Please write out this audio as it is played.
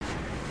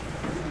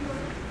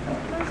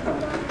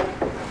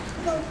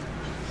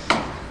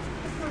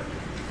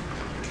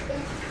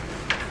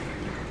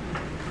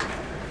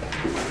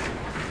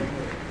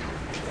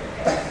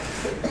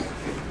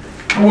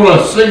I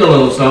want to sing a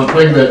little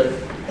something that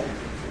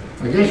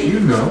I guess you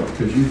know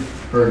because you've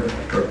heard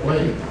her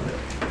playing on it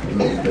a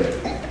little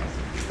bit.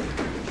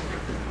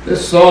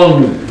 This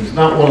song is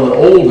not one of the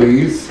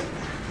oldies.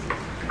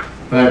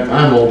 In fact,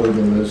 I'm older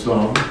than this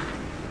song.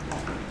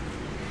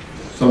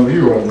 Some of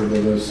you are older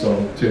than this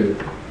song too.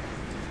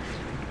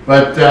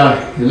 But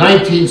in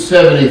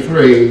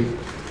 1973,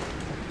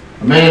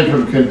 a man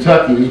from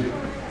Kentucky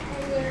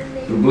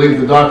who believed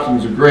the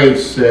doctrines of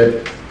grace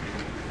said,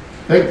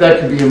 I think that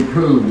could be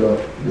improved a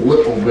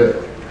little bit.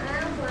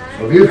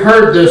 So if you've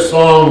heard this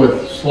song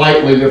with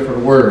slightly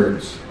different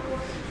words,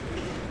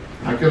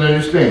 I can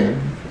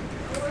understand.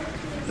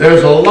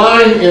 There's a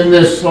line in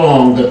this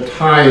song that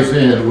ties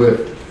in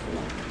with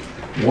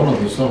one of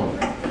the songs.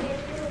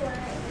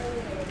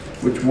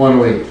 Which one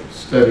are we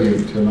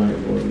studying tonight,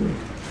 Lord?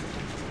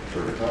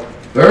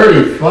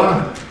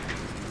 35.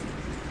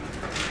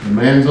 The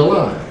man's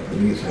alive.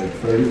 And he said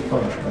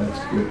 35. That's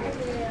good.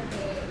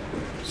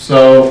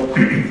 So,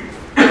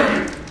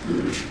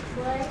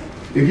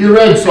 if you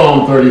read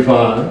Psalm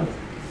 35,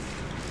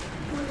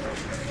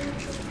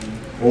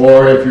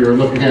 or if you're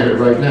looking at it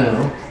right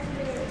now,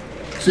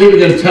 see if you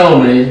can tell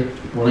me,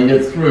 when I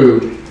get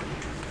through,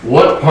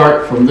 what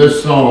part from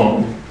this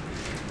song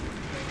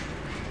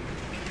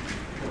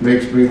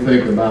makes me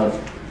think about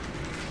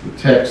the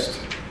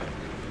text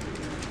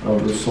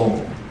of the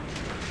song.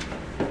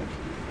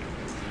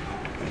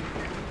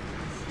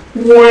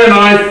 When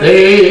I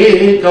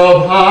think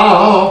of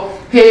how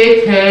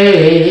he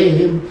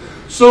came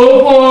so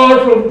far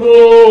from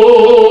glory,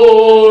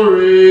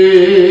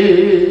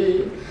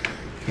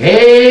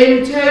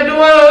 came to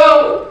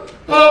dwell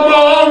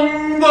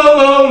among the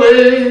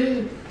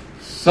lowly,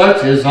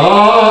 such as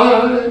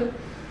I,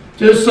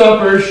 to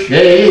suffer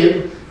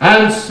shame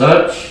and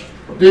such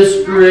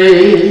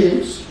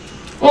disgrace.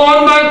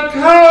 On the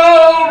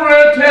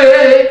Calvary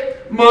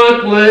take my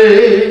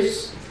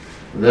place.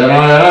 Then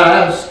I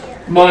ask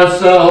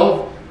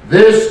myself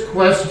this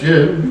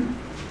question,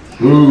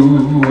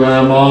 who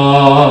am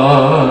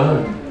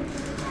I?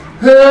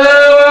 Who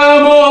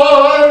am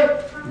I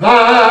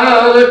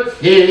that a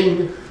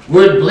king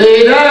would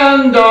bleed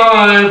and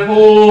die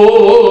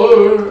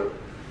for?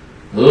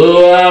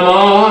 Who am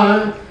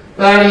I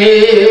that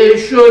he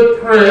should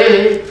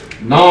pray,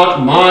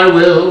 not my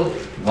will,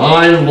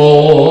 thine,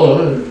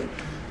 Lord?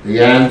 The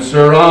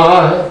answer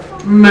I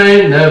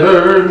may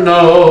never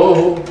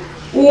know.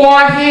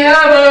 Why he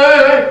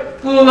ever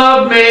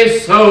loved me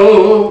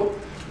so,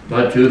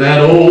 but to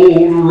that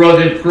old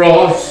rugged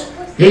cross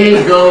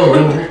he'd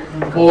go,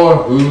 for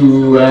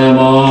who am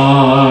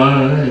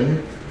I?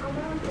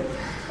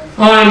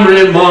 I'm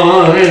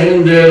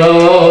reminded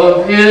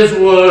of his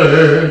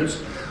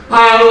words,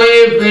 I'll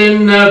leave thee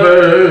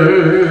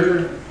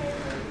never.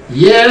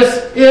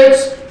 Yes,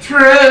 it's true,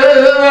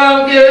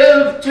 I'll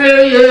give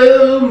to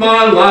you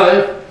my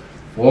life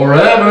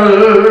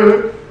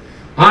forever.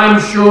 I'm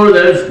sure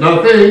there's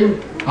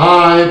nothing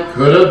I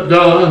could have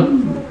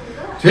done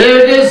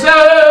to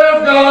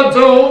deserve God's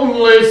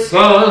only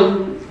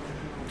Son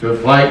to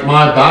fight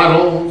my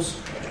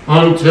battles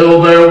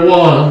until they're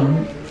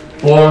won.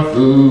 For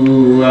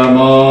who am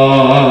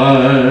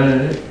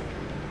I?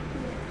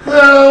 Who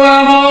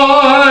am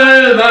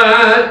I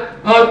that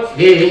a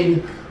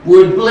king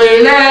would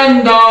bleed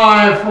and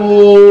die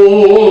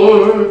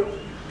for?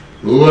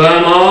 Who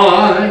am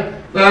I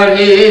that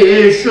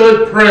he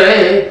should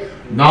pray,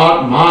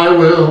 not my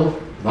will,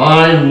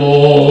 thine,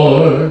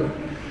 Lord?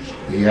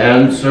 The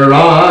answer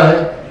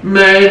I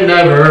may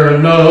never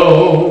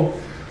know.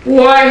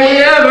 Why he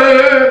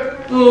ever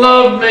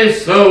loved me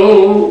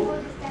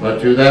so, but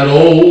to that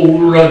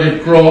old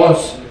rugged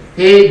cross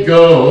he'd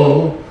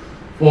go,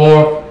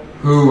 for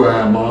who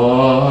am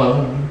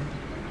I?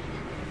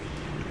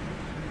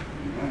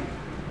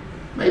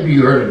 Maybe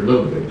you heard it a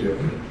little bit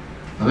different.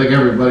 I think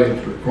everybody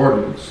that's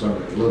recorded it sung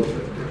it a little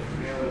bit different.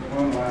 There's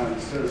one line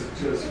that says,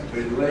 just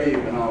believe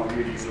and I'll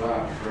give you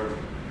life forever.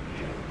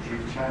 You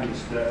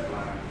changed that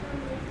line.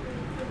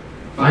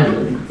 I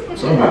didn't.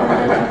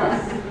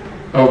 Somebody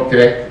did.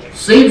 Okay.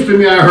 Seems to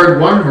me I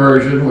heard one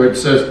version where it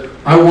says,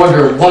 I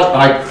wonder what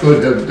I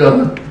could have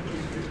done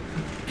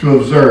to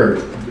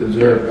deserve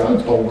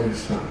God's only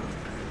Son.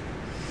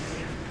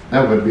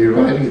 That would be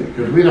right either,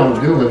 because we don't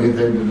do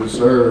anything to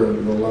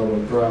deserve the love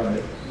of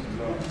Christ.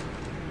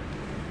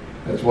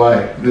 That's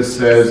why this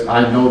says,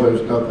 I know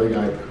there's nothing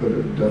I could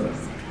have done.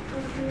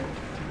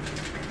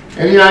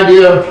 Any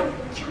idea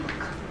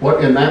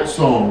what in that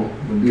song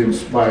would be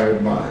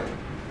inspired by?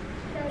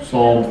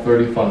 Psalm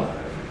 35.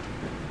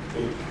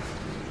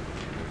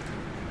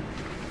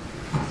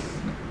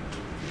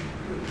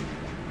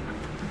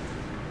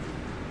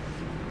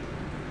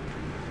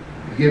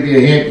 I'll give you a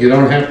hint, you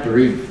don't have to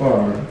read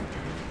far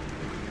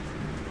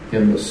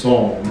in the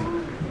psalm.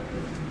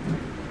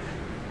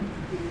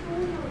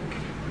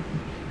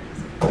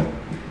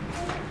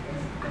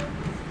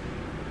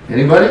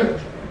 Anybody?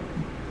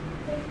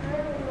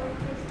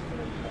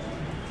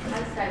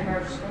 I'd say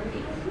verse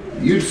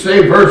 3. You'd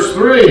say verse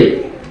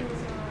 3.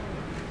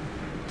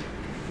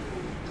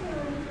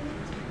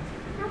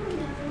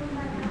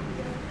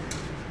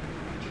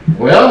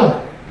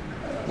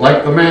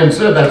 like the man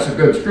said, that's a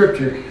good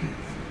scripture.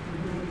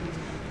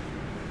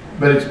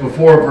 But it's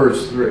before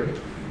verse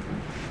 3.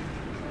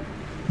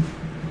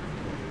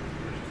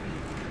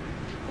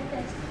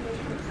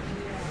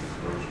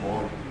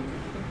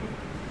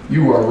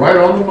 You are right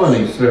on the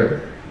money,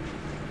 sir.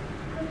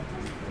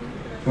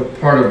 What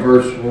part of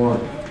verse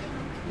 1?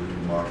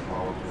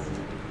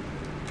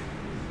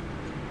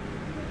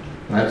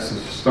 That's the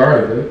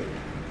start of it.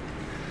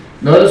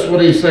 Notice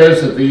what he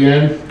says at the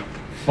end.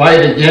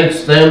 Fight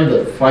against them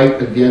that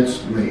fight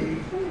against me.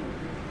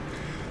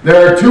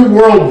 There are two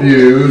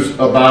worldviews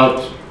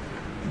about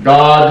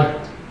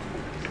God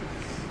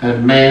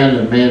and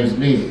man's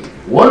need.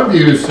 One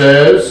view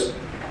says,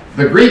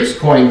 the Greeks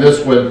coined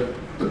this one,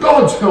 the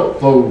gods help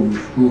those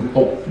who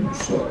help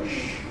themselves.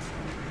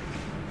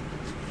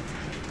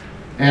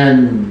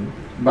 And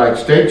by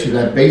extension,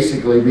 that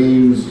basically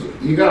means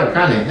you got to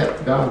kind of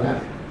help God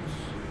out.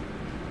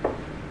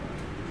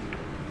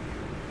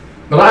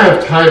 But I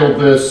have titled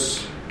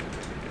this,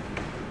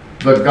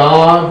 The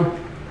God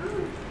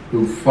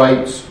Who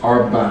Fights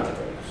Our Battles.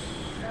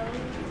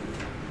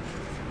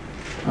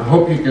 I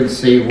hope you can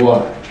see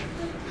why.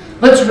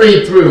 Let's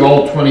read through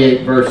all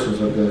 28 verses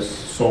of this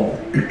psalm.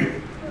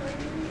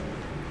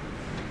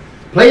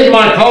 Plead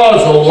my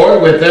cause, O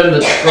Lord, with them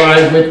that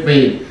strive with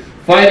me.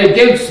 Fight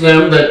against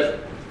them that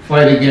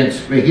fight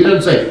against me. He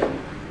doesn't say,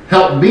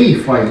 help me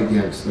fight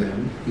against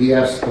them. He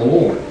asks the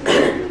Lord.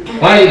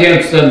 Fight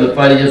against them that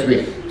fight against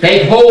me.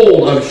 Take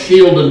hold of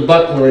shield and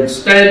buckler, and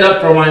stand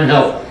up for mine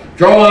help.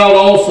 Draw out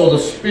also the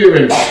spear,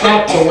 and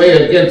stop the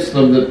way against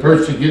them that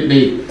persecute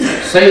me.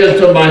 Say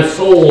unto my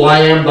soul, I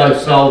am thy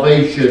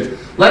salvation.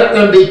 Let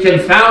them be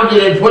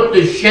confounded and put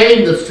to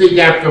shame that seek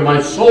after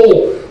my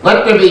soul.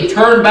 Let them be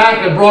turned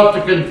back and brought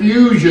to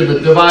confusion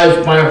that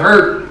devise my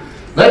hurt.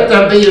 Let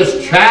them be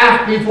as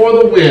chaff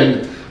before the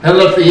wind, and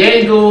let the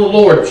angel of the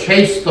Lord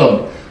chase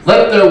them.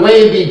 Let their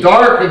way be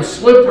dark and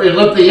slippery, and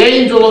let the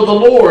angel of the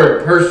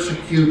Lord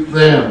persecute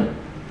them.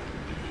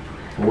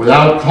 For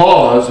without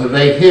cause have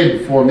they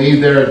hid for me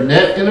their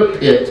net in a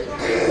pit,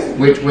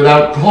 which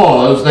without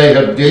cause they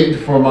have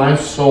digged for my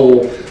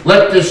soul.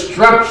 Let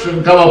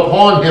destruction come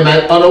upon him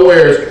at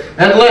unawares,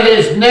 and let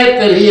his net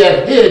that he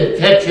hath hid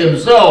catch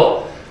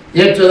himself.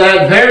 Into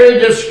that very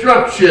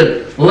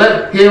destruction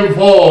let him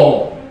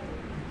fall.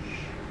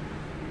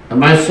 And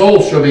my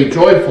soul shall be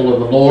joyful in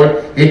the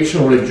Lord. It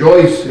shall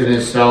rejoice in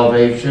his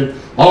salvation.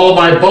 All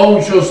my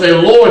bones shall say,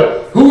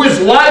 Lord, who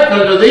is like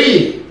unto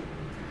thee,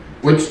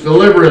 which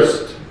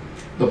deliverest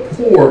the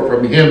poor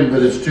from him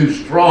that is too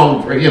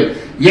strong for him,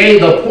 yea,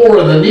 the poor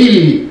and the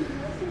needy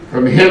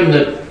from him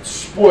that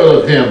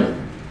spoileth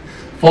him.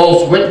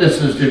 False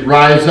witnesses did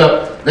rise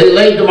up. They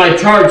laid to my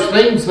charge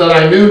things that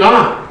I knew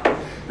not.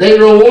 They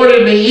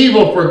rewarded me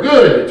evil for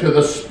good, to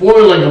the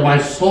spoiling of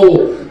my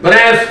soul. But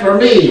as for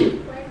me,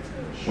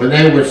 when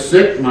they were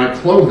sick, my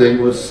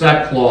clothing was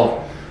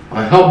sackcloth.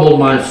 I humbled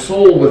my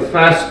soul with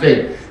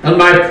fasting, and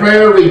my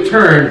prayer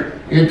returned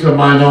into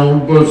mine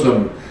own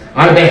bosom.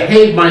 I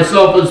behaved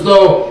myself as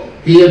though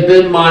he had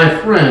been my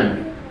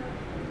friend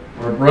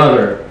or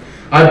brother.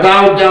 I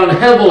bowed down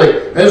heavily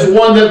as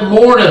one that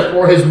mourneth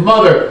for his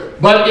mother.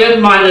 But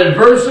in mine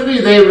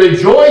adversity they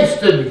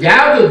rejoiced and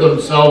gathered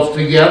themselves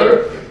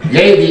together.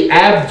 Yea, the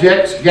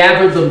abjects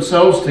gathered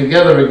themselves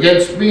together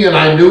against me, and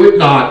I knew it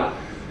not.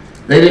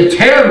 They did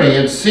tear me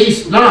and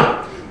ceased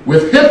not.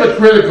 With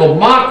hypocritical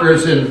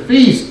mockers in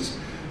feasts,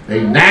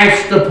 they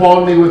gnashed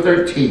upon me with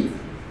their teeth.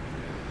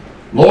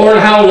 Lord,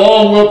 how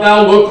long wilt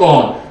thou look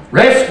on?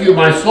 Rescue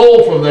my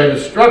soul from their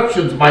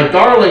destructions, my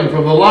darling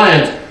from the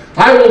lions.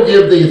 I will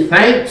give thee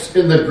thanks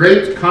in the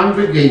great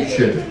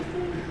congregation.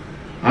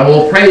 I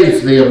will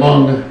praise thee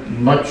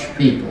among much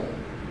people.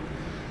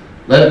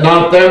 Let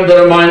not them that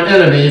are mine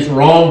enemies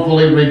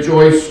wrongfully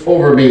rejoice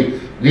over me,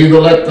 neither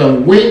let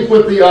them wink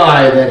with the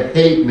eye that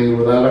hate me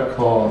without a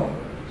cause.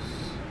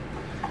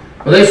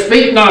 For they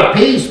speak not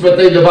peace, but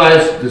they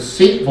devise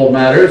deceitful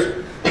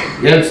matters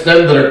against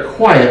them that are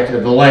quiet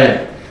in the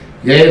land.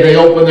 Yea, they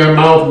open their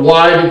mouth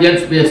wide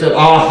against me and said,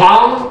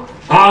 Aha,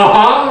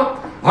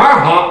 aha,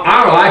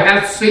 aha, I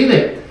have seen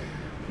it.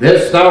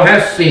 This thou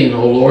hast seen,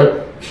 O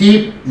Lord.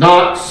 Keep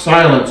not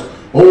silence.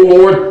 O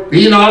Lord,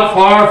 be not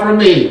far from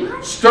me.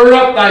 Stir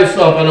up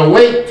thyself and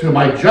awake to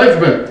my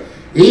judgment,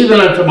 even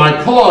unto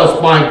my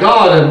cause, my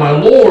God and my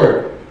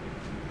Lord.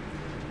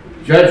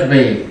 Judge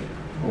me,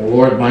 O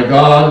Lord my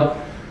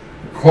God,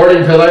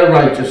 according to thy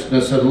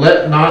righteousness, and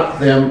let not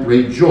them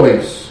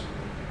rejoice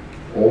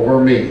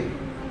over me.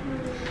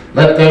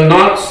 Let them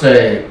not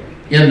say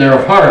in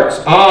their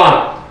hearts,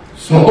 Ah,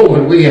 so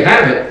would we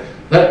have it.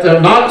 Let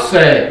them not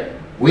say,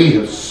 We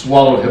have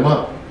swallowed him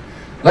up.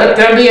 Let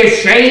them be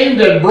ashamed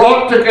and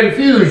brought to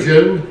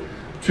confusion,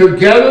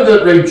 together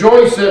that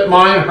rejoice at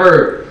mine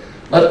hurt.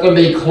 Let them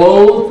be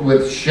clothed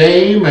with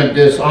shame and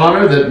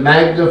dishonor that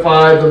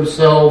magnify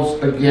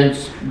themselves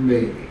against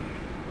me.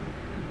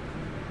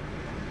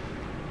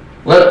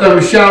 Let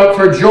them shout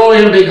for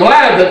joy and be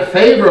glad that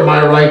favor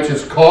my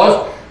righteous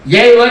cause.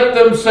 Yea, let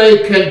them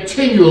say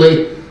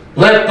continually,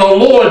 Let the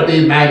Lord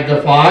be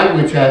magnified,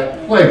 which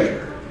hath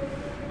pleasure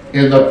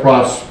in the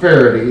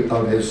prosperity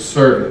of his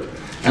servant.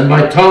 And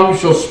my tongue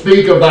shall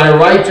speak of thy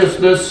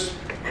righteousness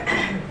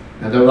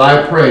and of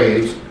thy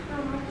praise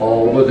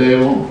all the day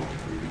long.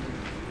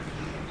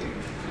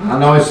 I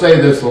know I say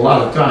this a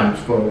lot of times,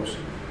 folks,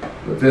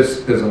 but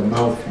this is a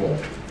mouthful,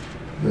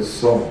 this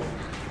song.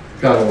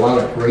 Got a lot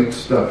of great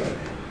stuff in it.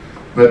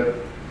 But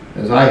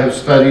as I have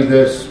studied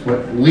this,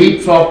 what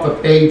leaps off the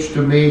page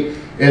to me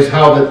is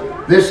how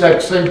that this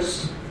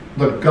accents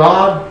the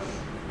God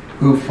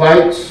who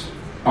fights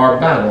our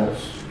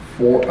battles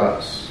for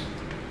us.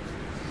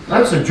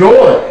 That's a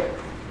joy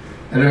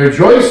and a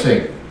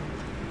rejoicing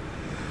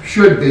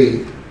should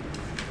be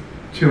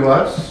to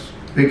us,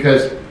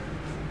 because,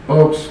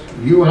 folks,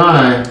 you and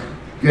I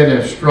get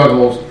in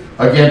struggles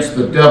against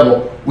the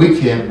devil. We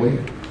can't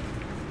win.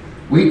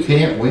 We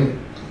can't win.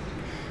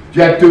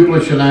 Jack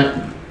Duplichin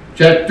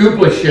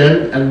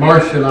and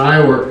Marcia and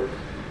I were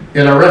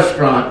in a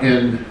restaurant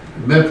in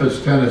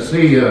Memphis,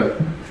 Tennessee a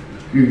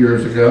few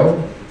years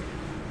ago.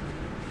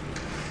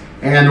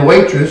 And the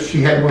waitress,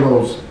 she had one of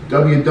those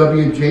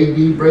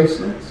WWJD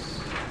bracelets.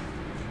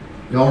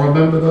 Y'all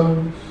remember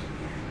those?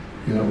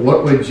 You know,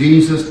 what would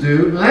Jesus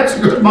do? That's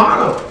a good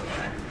motto.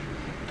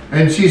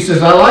 And she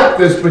says, I like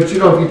this, but you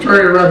know, if you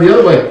turn it around the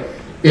other way,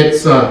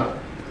 it's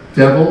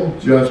devil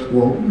just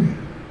won't win.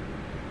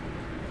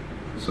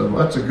 So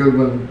that's a good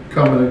one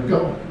coming and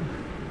going.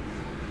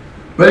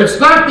 But it's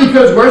not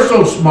because we're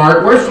so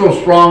smart, we're so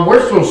strong,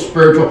 we're so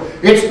spiritual.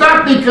 It's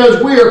not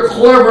because we are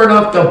clever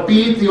enough to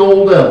beat the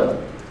old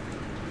devil.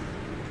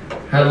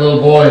 Had a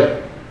little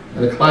boy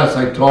in a class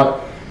I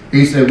taught.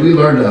 He said, we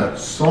learned a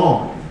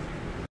song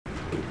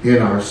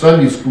in our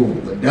Sunday school.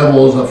 The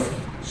devil is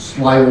a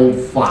sly old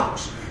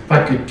fox. If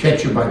I could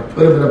catch him, I'd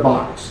put him in a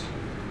box.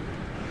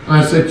 And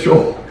I said,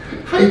 Joel,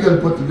 how are you going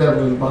to put the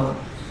devil in a box?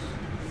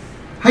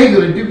 How are you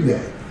going to do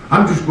that?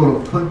 I'm just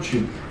going to punch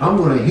him. I'm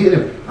going to hit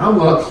him. I'm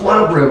going to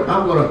clobber him.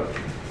 I'm going to...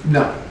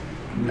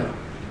 No.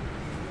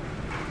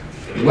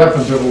 The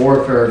weapons of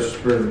warfare are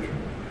spiritual.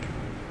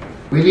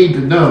 We need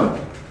to know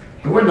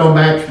that we're no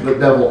match for the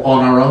devil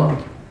on our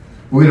own.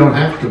 We don't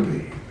have to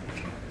be.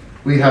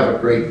 We have a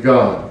great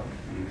God.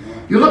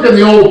 You look in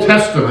the Old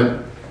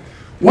Testament,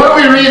 what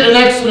do we read in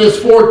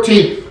Exodus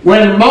 14?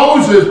 When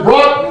Moses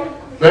brought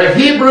the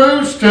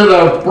Hebrews to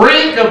the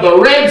brink of the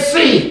Red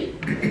Sea,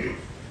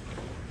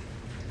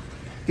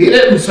 he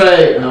didn't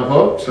say, now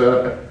folks,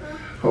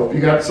 hope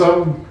you got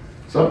something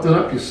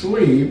up your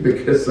sleeve,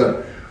 because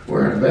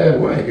we're in a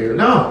bad way here.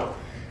 No.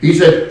 He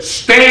said,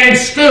 stand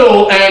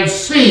still and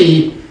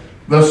see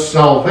the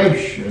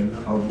salvation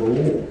of the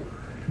Lord.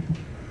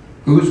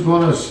 Who's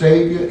going to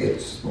save you?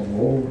 It's the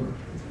Lord.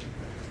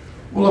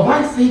 Well, if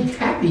I think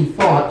happy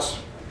thoughts,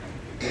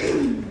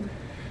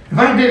 if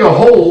I dig a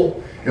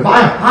hole, if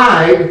I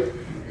hide,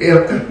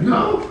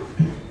 no.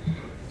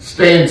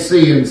 Stand,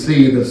 see, and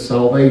see the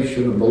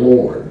salvation of the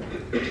Lord.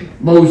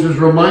 Moses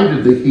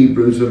reminded the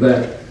Hebrews of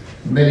that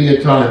many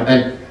a time.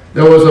 And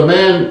there was a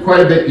man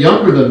quite a bit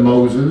younger than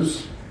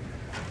Moses,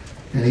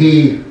 and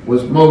he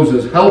was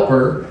Moses'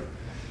 helper.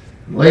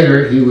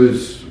 Later, he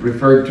was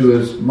referred to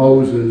as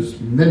Moses'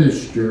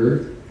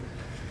 minister,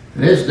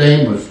 and his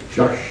name was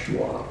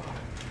Joshua.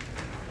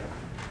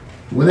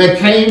 When they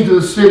came to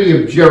the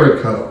city of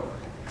Jericho,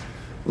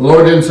 the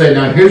Lord didn't say,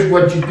 now here's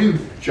what you do,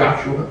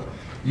 Joshua.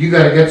 You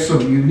got to get some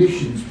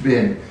munitions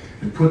bin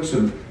and put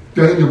some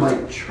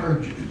dynamite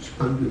charges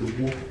under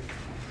the wall.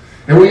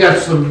 And we got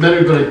some men who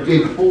are going to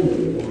dig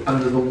holes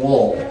under the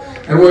wall.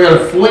 And we're going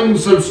to fling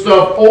some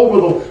stuff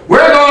over the...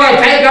 We're going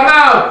to take them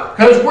out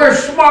because we're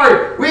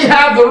smart. We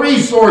have the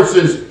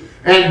resources.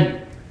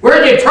 And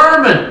we're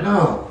determined.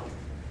 No.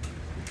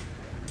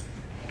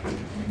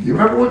 You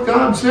remember what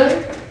God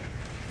said?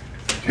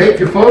 Take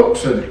your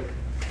folks and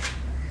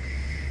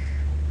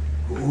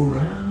go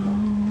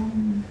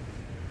around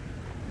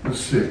the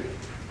city.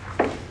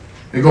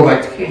 And go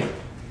back to camp.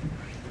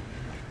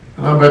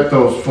 And I bet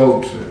those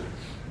folks at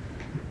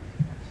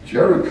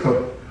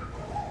Jericho,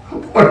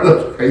 what are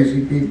those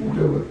crazy people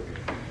doing?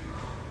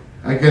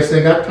 I guess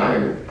they got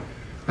tired.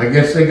 I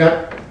guess they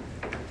got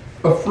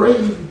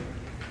afraid.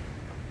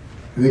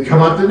 And they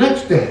come out the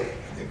next day.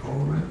 And they go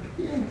around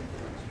again.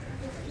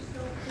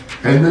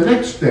 And the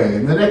next day.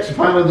 And the next,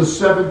 finally the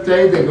seventh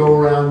day, they go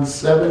around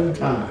 7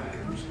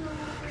 times.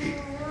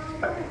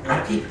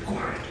 I keep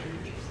quiet.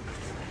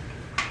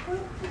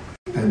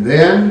 And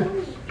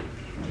then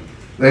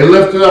they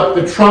lifted up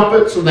the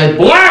trumpets and they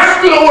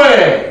blasted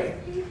away.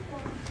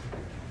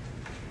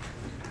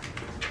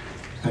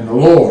 And the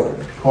Lord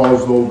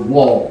caused those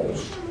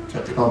walls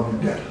to come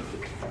down.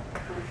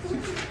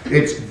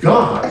 It's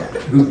God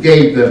who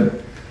gave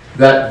them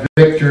that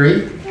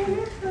victory.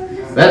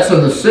 That's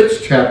in the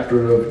 6th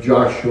chapter of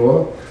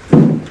Joshua.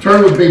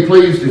 Turn with me,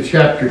 please, to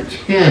chapter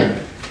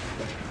 10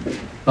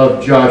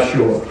 of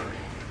Joshua.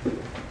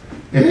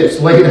 And it's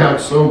laid out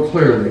so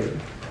clearly.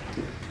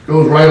 It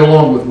goes right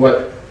along with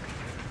what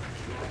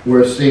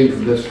we're seeing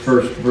from this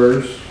first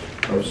verse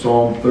of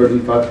Psalm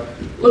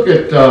 35. Look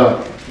at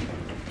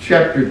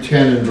chapter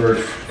 10 and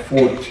verse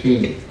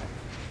 14.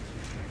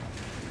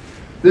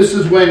 This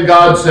is when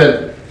God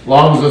said, As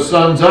long as the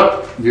sun's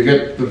up, you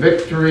get the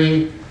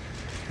victory.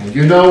 And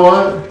you know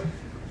what?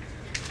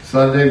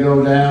 Sun did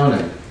go down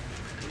and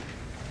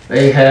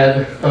they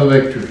had a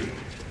victory.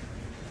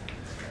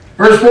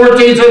 Verse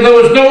 14 says, there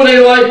was no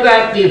day like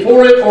that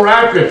before it or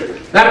after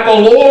it, that the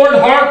Lord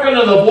hearkened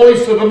to the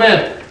voice of a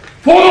man.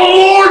 For the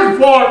Lord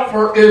fought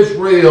for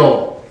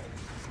Israel.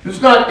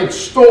 It's not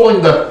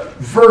extolling the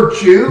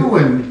virtue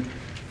and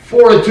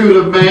fortitude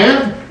of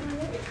man.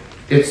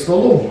 It's the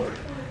Lord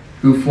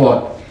who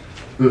fought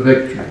the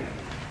victory.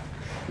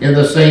 In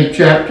the same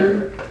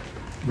chapter,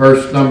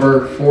 verse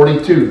number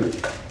 42.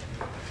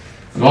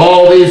 And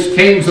all these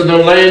kings of the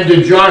land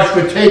did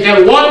Joshua take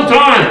at one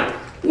time.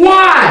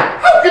 Why?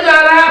 How could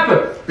that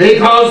happen?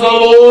 Because the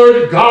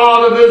Lord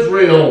God of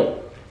Israel,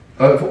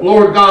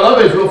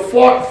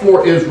 fought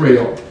for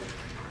Israel.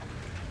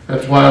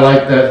 That's why I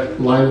like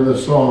that line of the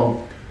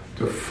song,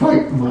 to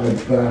fight my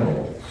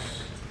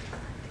battles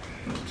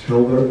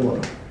until they're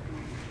won.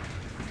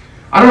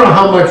 I don't know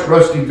how much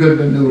Rusty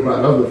Goodman knew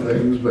about other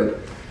things, but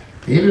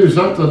he knew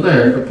something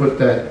there to put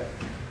that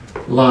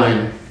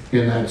line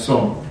in that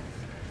song.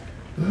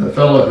 The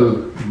fellow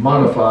who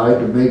modified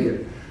to make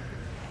it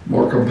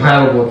more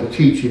compatible with the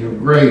teaching of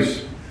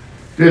grace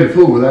didn't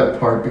fool with that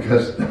part,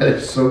 because that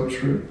is so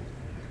true.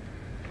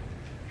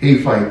 He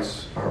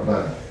fights our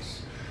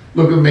battles.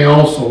 Look at me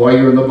also while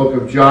you're in the book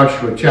of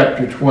Joshua,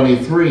 chapter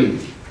 23.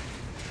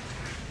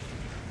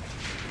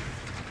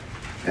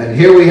 And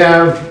here we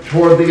have,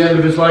 toward the end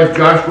of his life,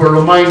 Joshua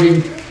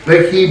reminding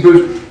the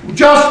Hebrews,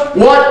 just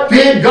what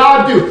did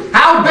God do?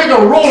 How big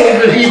a role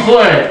did he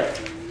play?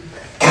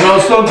 You know,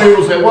 some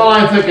people say, well,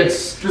 I think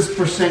it's this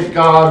percent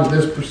God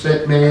and this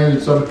percent man.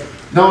 And some,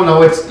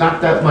 no, it's not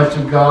that much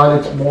of God.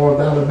 It's more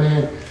about a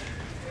man.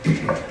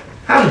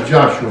 How did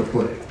Joshua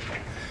put it?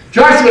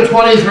 Joshua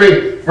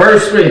 23,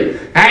 verse 3.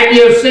 And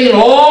ye have seen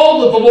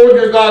all that the Lord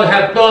your God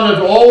hath done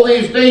unto all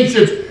these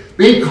nations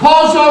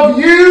because of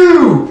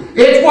you.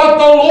 It's what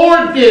the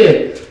Lord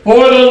did.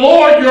 For the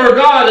Lord your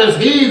God is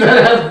he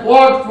that hath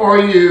fought for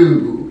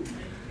you.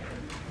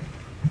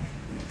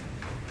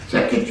 Does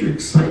that get you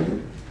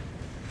excited?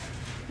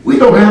 We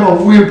don't have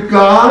a wimp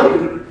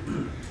God.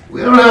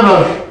 We don't have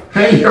a,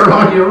 hey, you're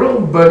on your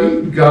own,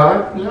 buddy,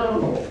 God.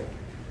 No.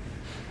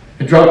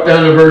 And drop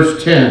down to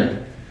verse 10.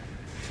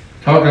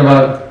 Talking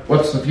about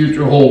what's the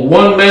future hold.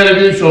 One man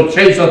of you shall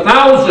chase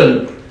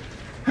 1,000.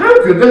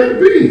 How could that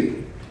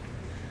be?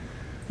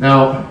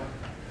 Now,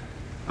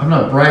 I'm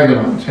not bragging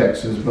on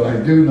Texas, but I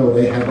do know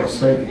they have a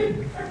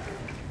saying.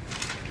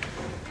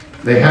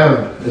 They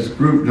have this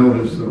group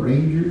known as the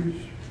Rangers.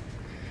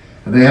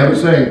 And they have a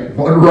saying,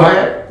 one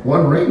riot,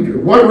 one ranger.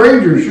 One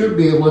ranger should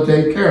be able to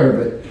take care of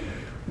it.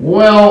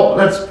 Well,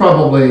 that's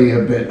probably a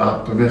bit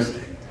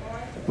optimistic.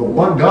 But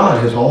one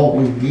God is all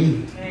we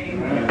need.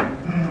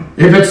 Amen.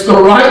 If it's the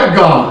right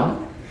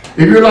God,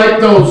 if you're like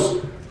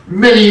those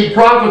many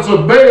prophets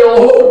of Baal,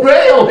 oh,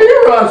 Baal,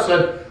 hear us,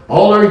 and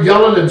all are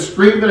yelling and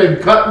screaming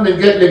and cutting and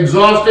getting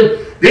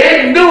exhausted, they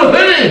didn't do a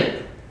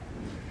thing.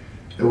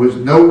 There was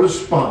no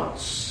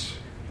response.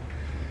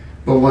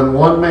 But when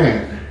one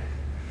man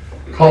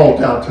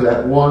called out to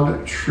that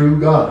one true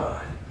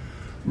God,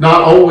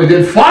 not only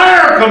did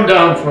fire come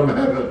down from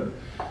heaven,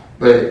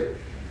 but it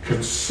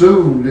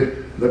consumed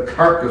the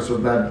carcass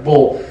of that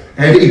bull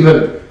and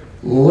even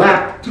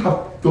lapped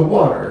up the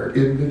water.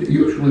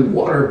 Usually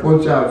water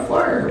puts out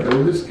fire, but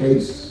in this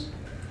case,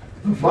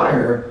 the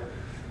fire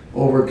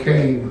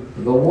overcame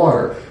the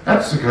water.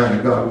 That's the kind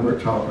of God we're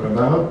talking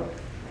about.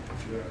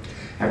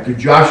 After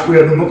Joshua, we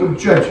have the book of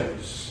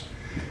Judges.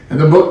 In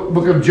the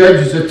book of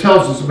Judges, it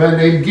tells us a man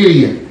named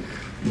Gideon.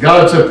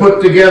 God had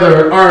put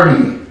together an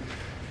army,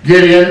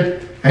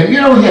 Gideon, and he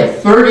had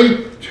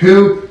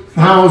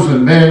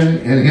 32,000 men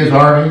in his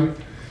army.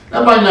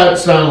 That might not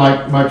sound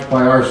like much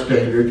by our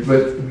standards,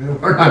 but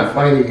we're not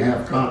fighting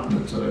half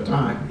continents at a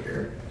time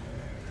here.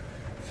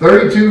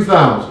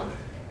 32,000.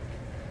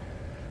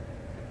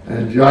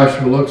 And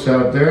Joshua looks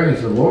out there and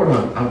he said, Lord,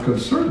 I'm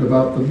concerned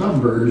about the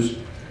numbers.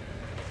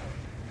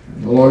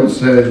 And the Lord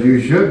says,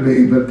 you should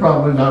be, but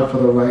probably not for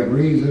the right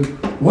reason.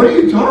 What are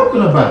you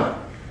talking about?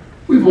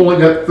 We've only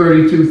got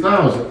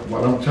 32,000.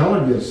 What I'm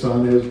telling you,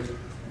 son, is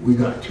we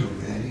got too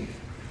many.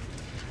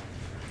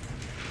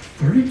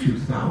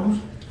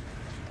 32,000?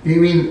 You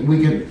mean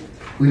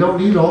we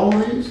don't need all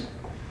of these?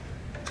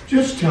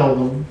 Just tell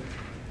them,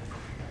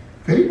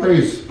 if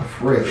anybody's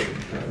afraid,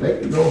 they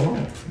can go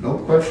home. No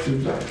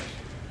questions asked.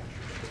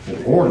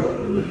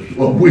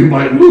 Well, we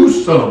might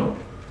lose some.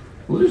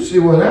 We'll just see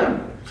what happens.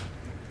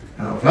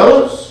 Now,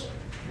 fellas,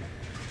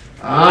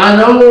 I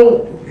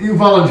know you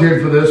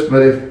volunteered for this,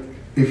 but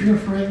if you're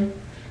afraid,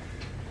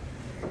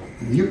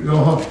 you can go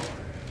home.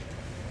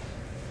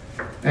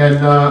 And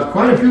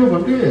quite a few of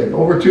them did,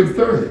 over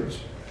 2/3.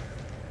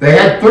 They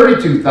had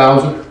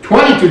 32,000,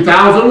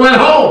 22,000 went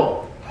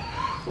home.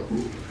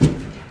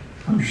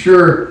 I'm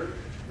sure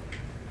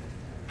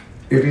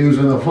if he was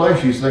in the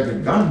flesh, he's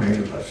thinking, God made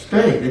a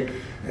mistake.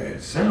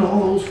 Send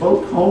all those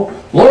folks home.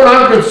 Lord,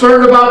 I'm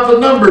concerned about the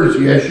numbers.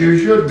 Yes, you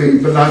should be,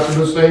 but not for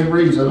the same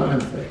reason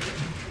I'm thinking.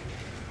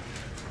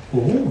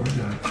 Lord,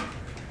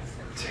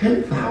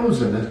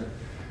 10,000.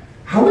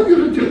 How are we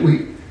going to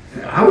do?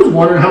 I was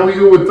wondering how we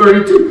do with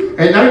 32,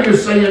 and now you're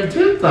saying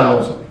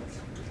 10,000.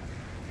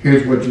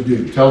 Here's what you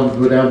do: tell them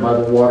to go down by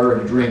the water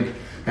and drink.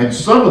 And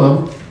some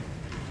of them,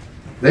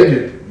 they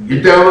just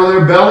get down on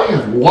their belly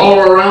and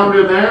wallow around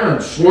in there and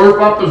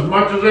slurp up as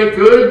much as they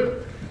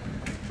could.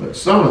 But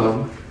some of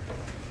them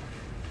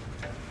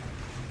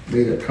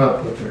made a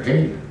cup with their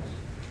hands.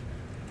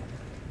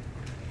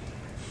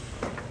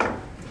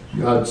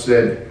 God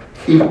said,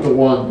 keep the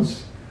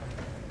ones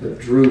that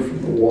drew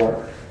from the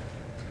water.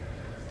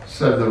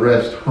 Send the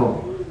rest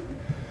home.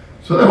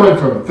 So they went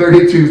from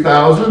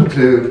 32,000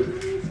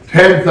 to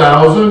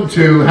 10,000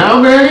 to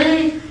how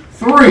many?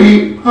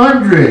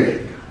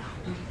 300.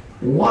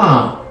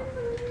 Wow.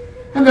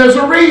 And there's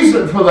a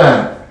reason for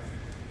that.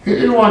 He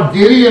didn't want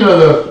Gideon or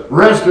the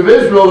rest of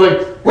Israel like,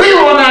 we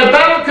won that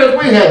battle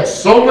because we had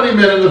so many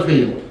men in the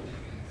field.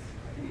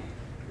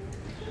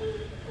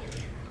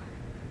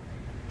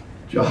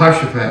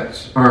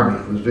 Jehoshaphat's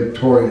army was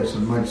victorious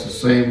in much the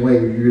same way.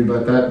 We read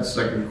about that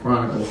in 2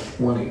 Chronicles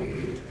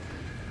 20.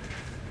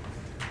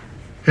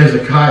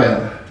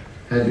 Hezekiah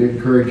had to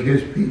encourage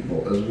his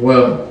people as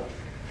well.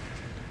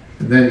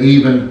 And then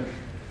even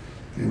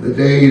in the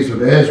days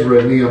of Ezra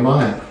and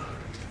Nehemiah,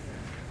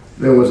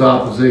 there was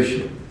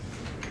opposition.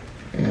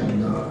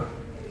 And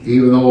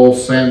even though old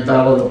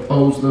Sanballat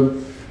opposed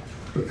them,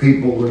 the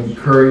people were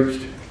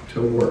encouraged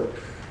to work.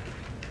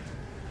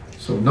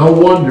 So no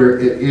wonder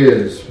it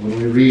is when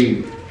we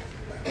read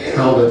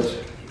how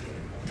that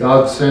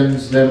God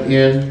sends them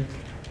in.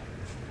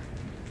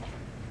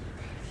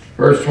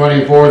 Verse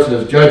 24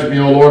 says, judge me,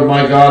 O Lord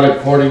my God,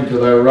 according to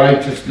thy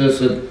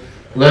righteousness, and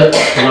let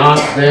not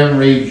them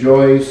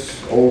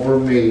rejoice over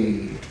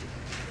me.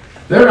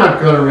 They're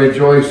not going to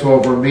rejoice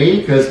over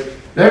me because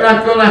they're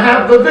not going to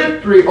have the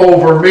victory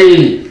over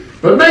me.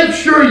 But make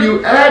sure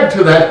you add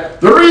to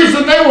that, the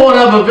reason they won't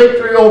have a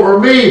victory over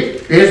me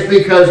is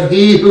because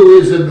he who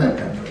is in the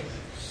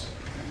heavens,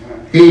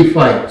 he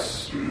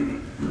fights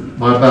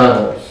my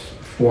battles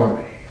for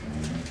me.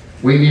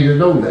 We need to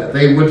know that.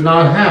 They would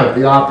not have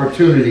the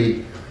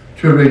opportunity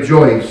to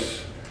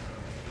rejoice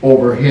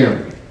over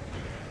him.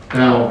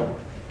 Now,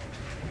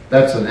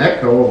 that's an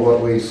echo of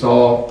what we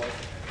saw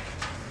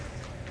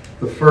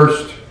the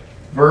first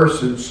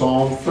verse in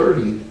Psalm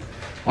 30.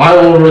 I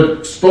will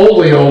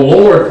extol thee, O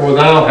Lord, for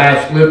thou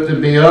hast lifted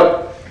me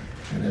up,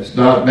 and hast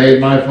not made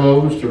my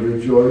foes to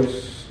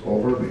rejoice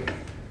over me.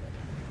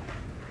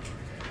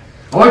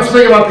 I want you to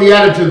think about the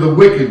attitude of the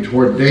wicked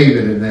toward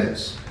David in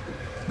this.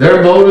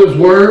 Their motives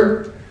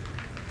were,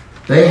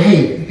 they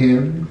hated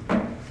him.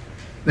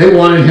 They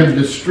wanted him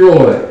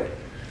destroyed.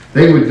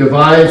 They would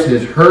devise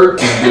his hurt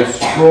and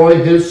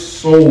destroy his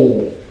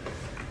soul.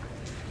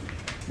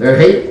 Their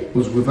hate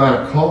was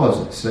without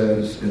cause, it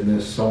says in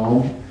this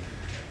psalm.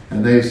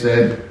 And they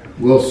said,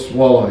 we'll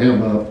swallow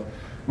him up.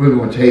 We're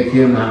going to take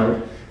him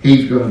out.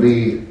 He's going to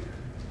be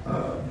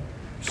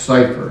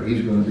cipher.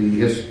 He's going to be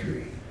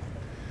history.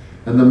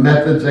 And the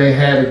methods they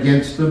had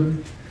against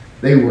them,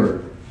 they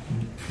were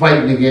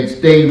fighting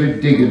against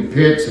David, digging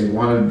pits. They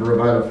wanted to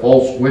provide a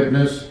false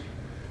witness.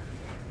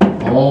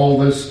 All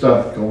this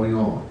stuff going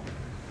on.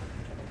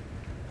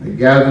 They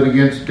gathered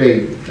against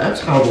David.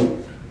 That's how the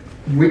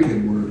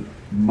wicked were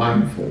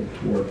mindful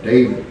toward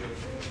David.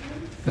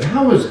 But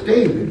how was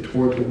David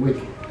toward the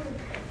wicked?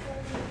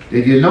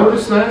 Did you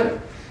notice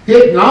that? He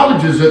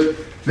acknowledges that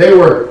they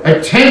were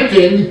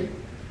attempting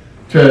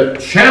to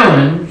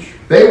challenge.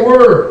 They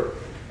were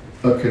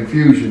a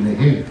confusion to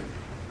him.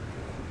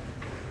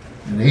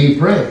 And he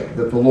prayed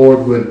that the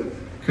Lord would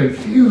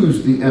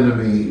confuse the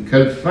enemy,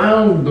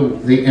 confound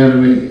the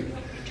enemy.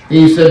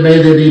 He said,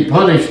 may they be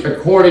punished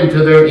according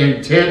to their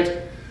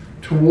intent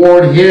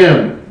toward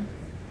him.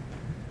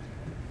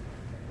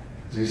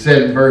 As he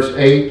said in verse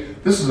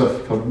 8, this is a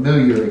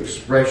familiar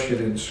expression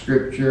in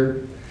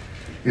Scripture.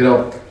 You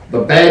know,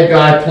 the bad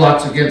guy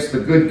plots against the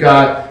good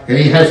guy, and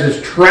he has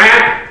his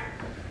trap.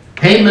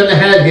 Haman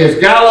had his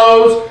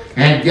gallows,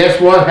 and guess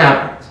what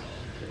happens?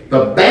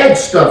 The bad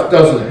stuff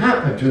doesn't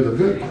happen to the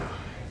good guy.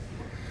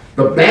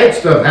 The bad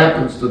stuff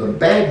happens to the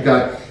bad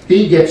guy.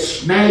 He gets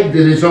snagged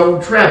in his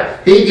own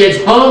trap. He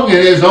gets hung in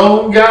his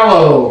own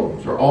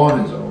gallows, or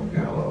on his own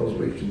gallows,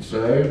 we should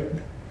say.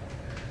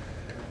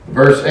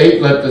 Verse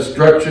 8, let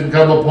destruction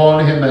come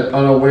upon him at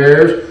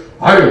unawares.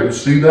 I didn't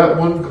see that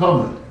one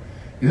coming.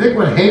 You think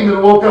when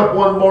Haman woke up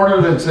one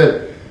morning and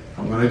said,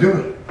 I'm going to do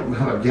it. I'm going to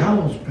have a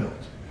gallows built.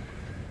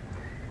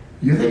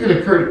 You think it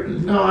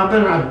occurred, no, I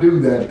better not do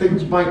that.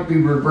 Things might be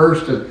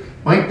reversed. It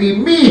might be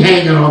me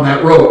hanging on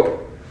that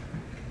rope.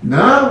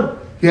 No.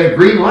 He had a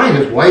green light.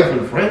 His wife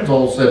and friends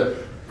all said,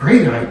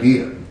 great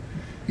idea.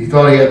 He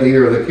thought he had the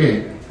ear of the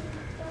king.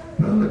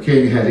 Well, the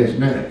king had his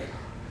neck.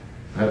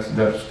 That's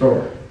that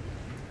story.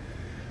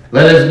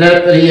 Let his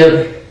net that he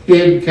had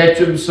hid catch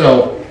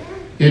himself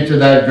into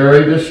that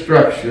very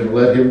destruction.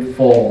 Let him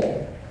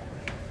fall.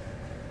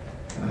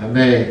 I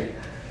may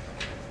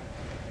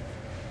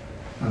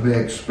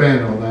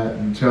expand on that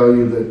and tell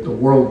you that the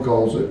world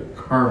calls it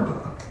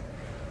karma.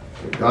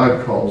 But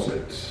God calls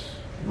it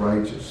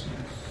righteousness.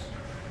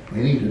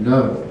 We need to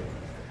know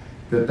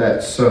that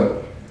that's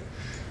so.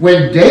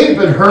 When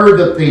David heard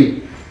that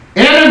the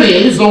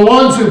enemies, the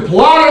ones who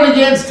plotted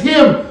against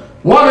him,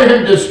 wanted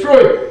him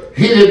destroyed,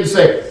 he didn't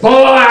say, boy,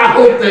 I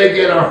hope they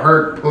get a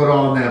hurt put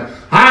on them.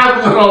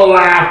 I'm going to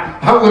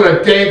laugh. I'm going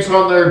to dance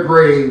on their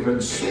grave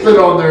and spit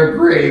on their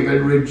grave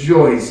and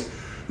rejoice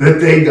that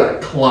they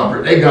got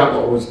clobbered. They got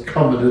what was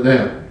coming to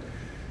them.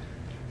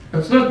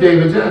 That's not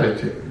David's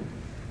attitude.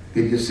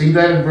 Did you see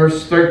that in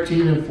verse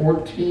 13 and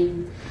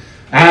 14?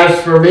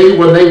 As for me,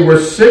 when they were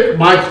sick,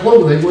 my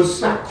clothing was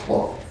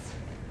sackcloth.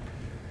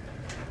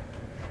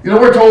 You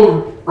know, we're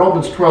told in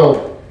Romans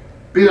 12,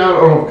 be not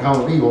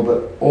overcome with evil,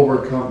 but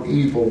overcome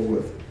evil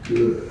with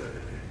good.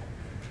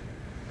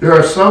 There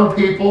are some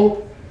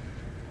people,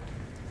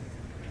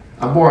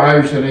 I'm more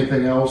Irish than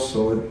anything else,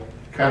 so it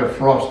kind of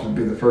frosted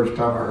me the first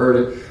time I heard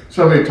it.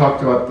 Somebody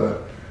talked about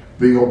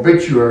the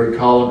obituary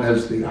column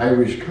as the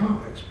Irish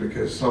comics,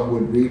 because some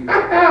would read, when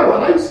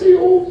I see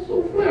old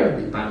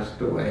O'Flaherty passed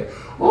away.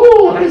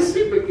 Oh, when I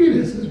see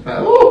McGinnis has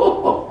passed.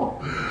 Oh,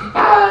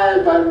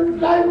 I've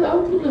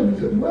outlived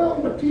him. Well,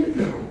 what do you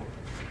know?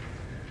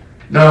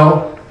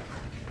 No.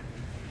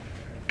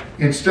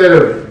 Instead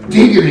of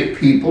digging at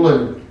people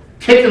and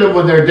kicking them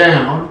when they're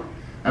down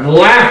and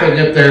laughing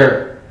at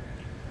their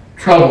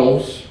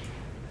troubles,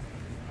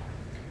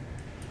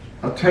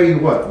 I'll tell you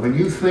what, when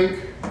you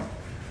think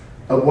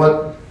of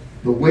what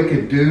the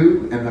wicked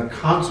do and the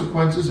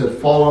consequences that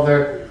fall on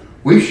there,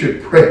 we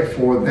should pray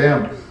for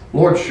them.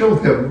 Lord, show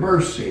them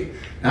mercy.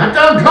 Now, it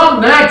doesn't come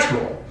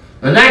natural.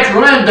 The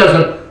natural man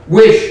doesn't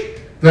wish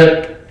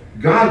that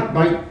God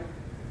might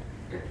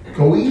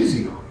go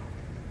easy on them.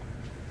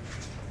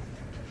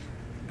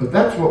 But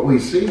that's what we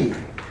see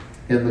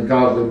in the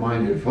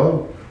godly-minded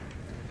folk.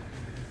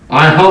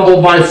 I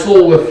humbled my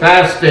soul with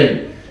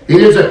fasting. He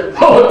didn't say,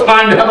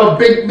 time to have a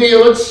big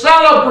meal and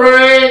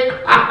celebrate.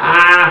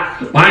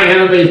 My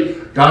enemy,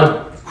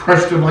 God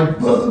crushed him like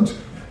bugs.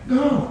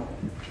 No,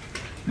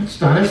 that's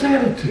not his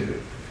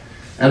attitude.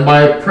 And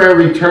my prayer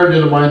returned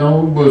into mine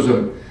own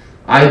bosom.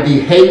 I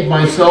behaved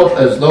myself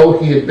as though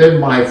he had been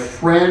my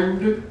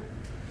friend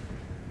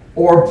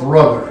or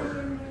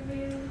brother.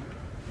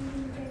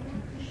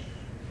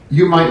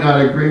 You might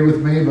not agree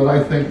with me, but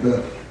I think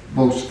the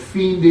most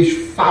fiendish,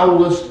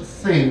 foulest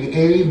thing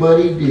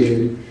anybody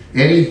did,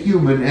 any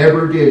human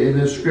ever did in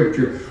this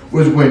scripture,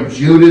 was when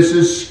Judas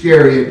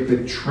Iscariot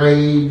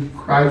betrayed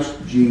Christ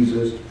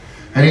Jesus.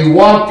 And he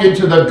walked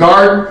into the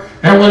garden,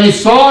 and when he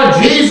saw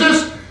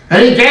Jesus,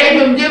 and he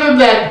give him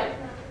that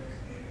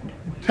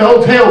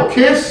telltale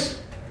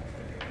kiss,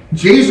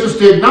 Jesus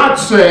did not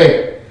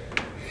say,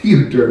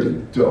 you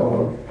dirty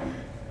dog,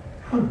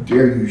 how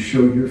dare you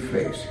show your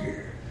face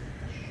here?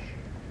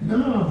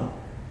 No.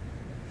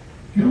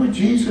 You know what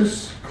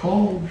Jesus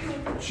called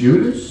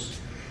Judas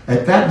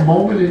at that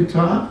moment in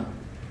time?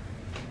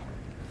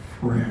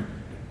 Friend.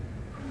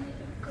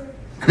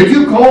 Could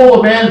you call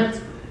a man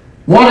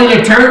wanting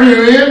to turn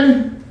you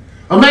in?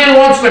 A man who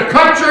wants to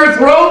cut your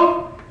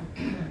throat?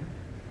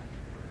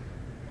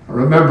 I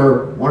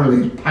remember one of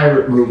these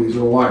pirate movies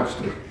I watched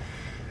it.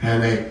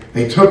 And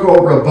they took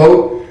over a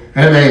boat,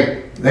 and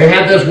they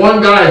had this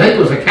one guy, I think it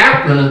was a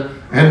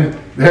captain, and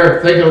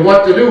they're thinking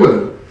what to do with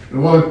him.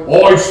 And one,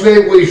 I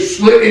say we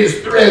slit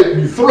his throat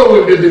and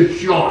throw him to the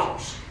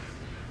sharks.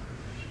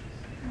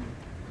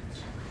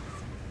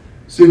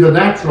 See, the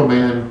natural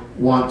man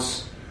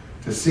wants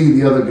to see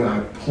the other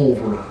guy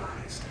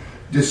pulverized,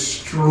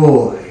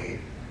 destroyed.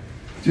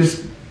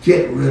 Just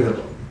get rid of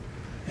them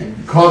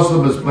and cause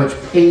them as much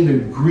pain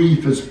and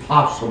grief as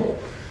possible.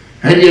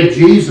 And yet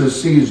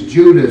Jesus sees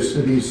Judas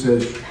and he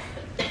says,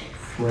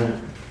 friend,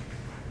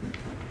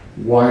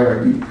 why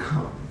are you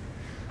come?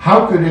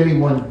 How could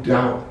anyone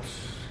doubt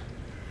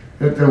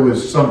that there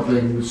was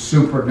something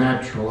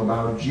supernatural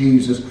about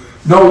Jesus?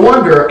 No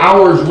wonder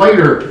hours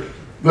later,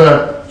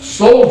 the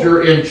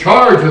soldier in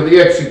charge of the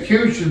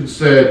execution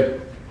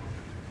said,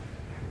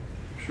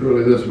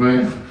 surely this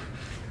man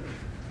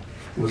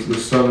was the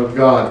Son of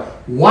God.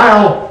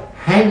 While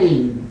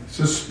hanging,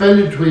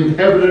 suspended between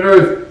heaven and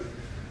earth,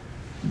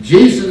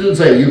 Jesus didn't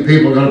say, you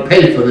people are going to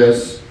pay for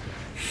this.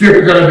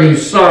 You're going to be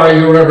sorry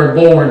you were ever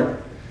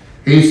born.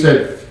 He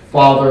said,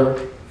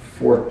 Father,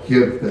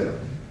 forgive them.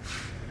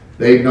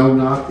 They know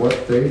not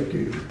what they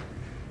do.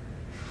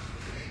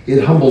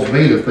 It humbles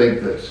me to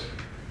think this.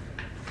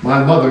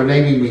 My mother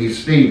naming me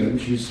Stephen,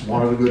 she's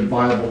wanted a good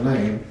Bible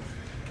name.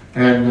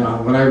 And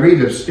when I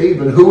read of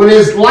Stephen, who in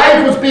his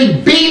life was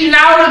being beaten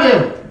out of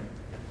him,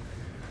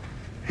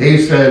 he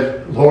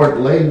said, Lord,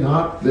 lay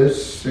not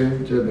this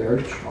sin to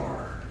their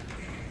charge.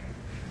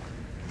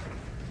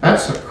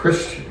 That's a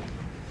Christian.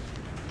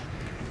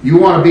 You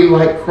want to be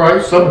like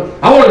Christ? I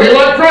want to be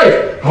like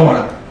Christ. I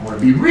want to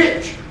be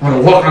rich. I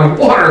want to walk on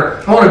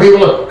water. I want to be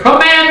able to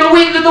command the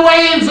wind and the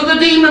waves and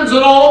the demons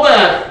and all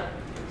that.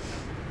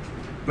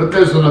 But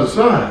there's another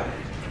side.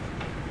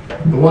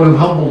 The one who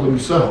humbled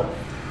himself.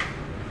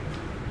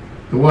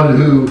 The one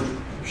who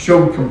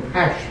showed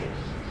compassion.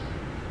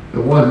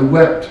 The one who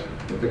wept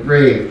at the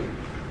grave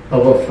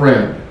of a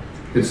friend.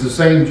 It's the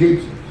same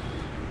Jesus.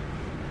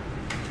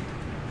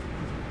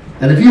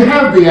 And if you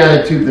have the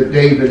attitude that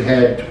David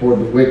had toward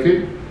the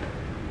wicked,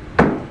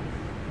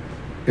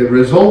 it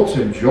results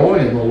in joy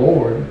in the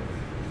Lord.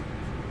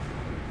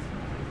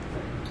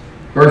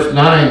 Verse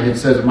 9, it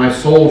says, my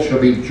soul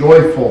shall be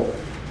joyful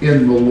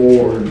in the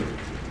Lord.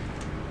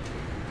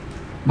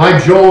 My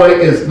joy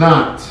is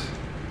not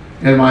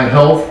in my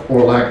health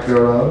or lack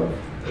thereof,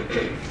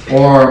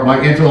 or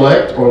my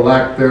intellect or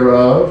lack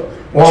thereof,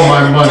 or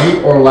my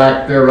money or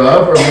lack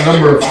thereof, or the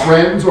number of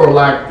friends or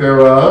lack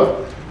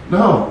thereof.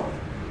 No.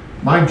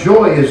 My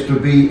joy is to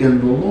be in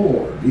the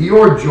Lord.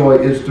 Your joy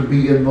is to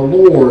be in the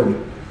Lord.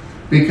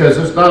 Because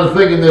it's not a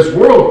thing in this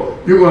world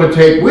you're going to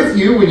take with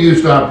you when you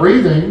stop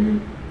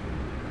breathing.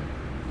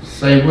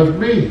 Same with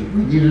me.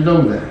 We need to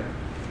know that.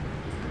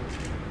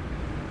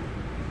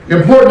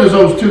 Important as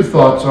those two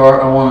thoughts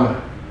are, I want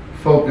to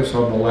focus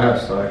on the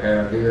last I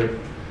have here.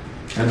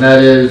 And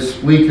that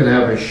is, we can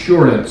have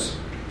assurance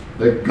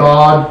that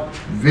God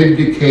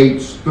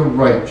vindicates the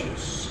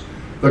righteous.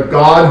 The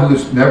God who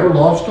has never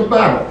lost a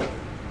battle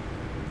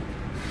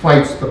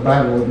fights the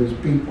battle of his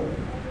people.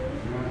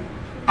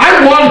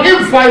 I want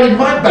him fighting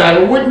my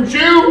battle, wouldn't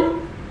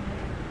you?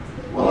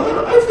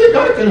 Well, I think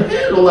I can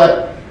handle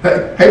that.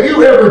 Have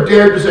you ever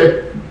dared to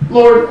say,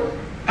 Lord,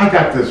 I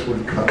got this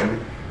one covered.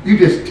 You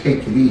just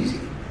take it easy.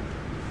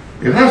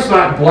 If that's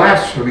not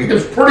blasphemy,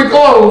 it's pretty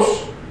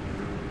close.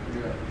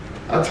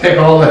 I'll take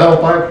all the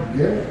help I can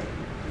get.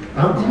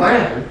 I'm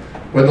glad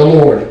when the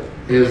Lord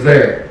is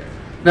there.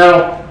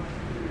 Now,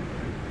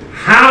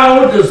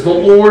 how does the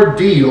Lord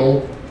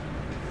deal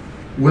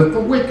with the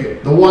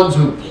wicked, the ones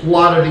who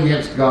plotted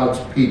against God's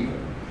people?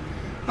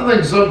 I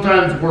think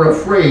sometimes we're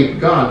afraid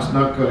God's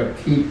not going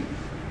to keep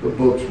the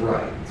books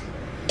right.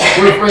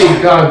 We're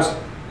afraid God's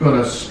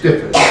going to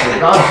stiffen it.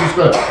 God's just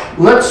going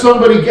to let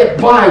somebody get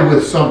by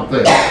with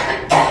something.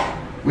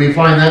 We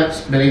find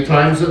that many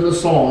times in the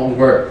Psalms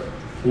where,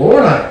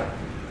 Lord,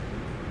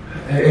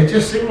 it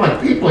just seems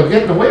like people are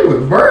getting away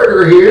with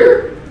murder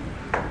here.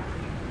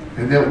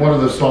 And then one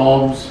of the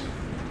Psalms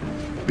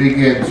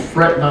begins,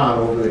 fret not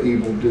over the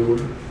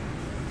evildoer.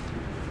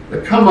 The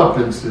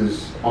comeuppance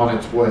is on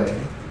its way.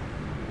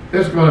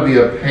 There's going to be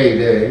a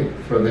payday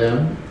for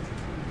them.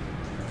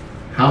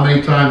 How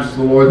many times does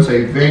the Lord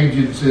say,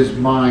 vengeance is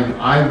mine,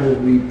 I will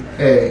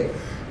repay?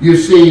 You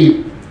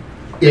see,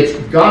 it's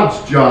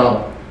God's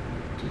job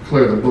to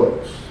clear the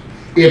books.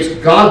 It's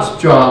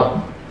God's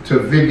job to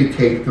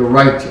vindicate the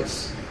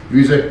righteous.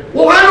 You say,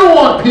 well, I don't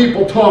want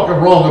people talking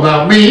wrong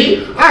about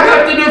me. I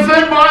have to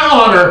defend my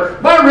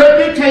honor, my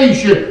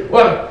reputation.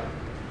 Well,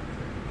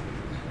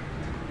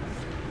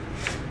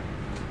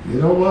 you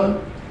know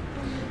what?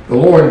 The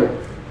Lord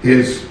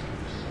is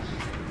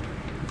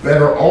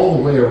better all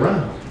the way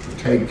around to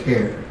take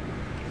care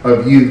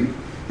of you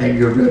and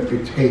your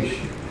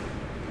reputation.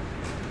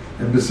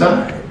 And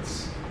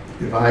besides,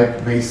 if I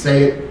may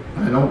say it,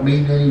 I don't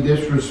mean any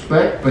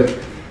disrespect, but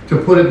to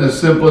put it in the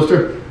simplest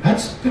term,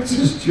 that's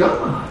his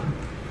job.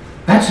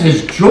 That's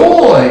his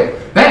joy.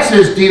 That's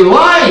his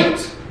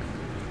delight.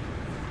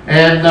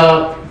 And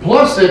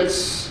plus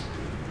it's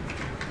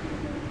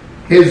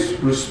his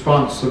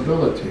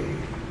responsibility.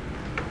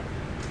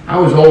 I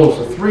was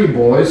oldest of 3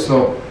 boys,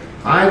 so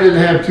I didn't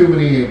have too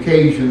many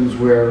occasions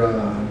where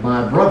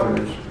my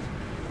brothers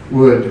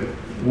would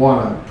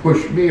want to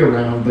push me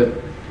around, but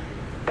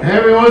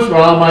every once in a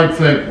while I might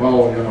think,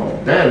 well, you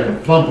know, Dad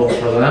didn't thump him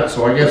for that,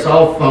 so I guess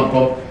I'll thump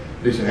him.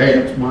 They say, hey,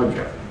 it's my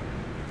job.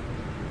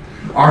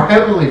 Our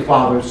Heavenly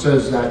Father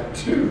says that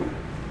too.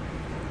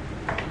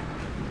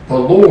 The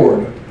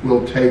Lord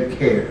will take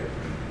care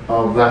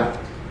of that.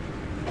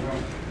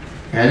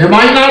 And it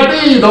might not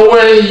be the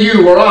way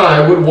you or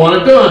I would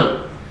want it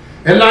done.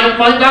 And it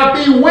might not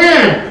be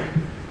when.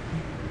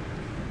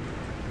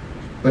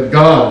 But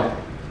God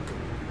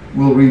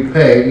will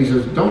repay. He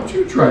says, don't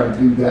you try to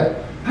do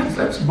that.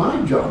 That's my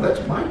job.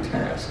 That's my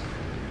task.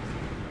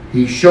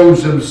 He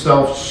shows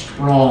himself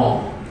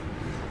strong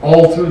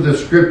all through the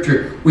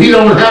Scripture. We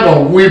don't have a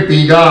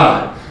wimpy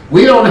God.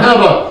 We don't have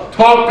a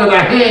talk to the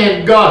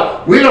hand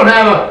God. We don't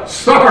have a,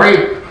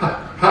 sorry,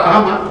 I'm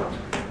out.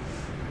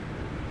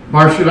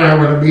 Marcia and I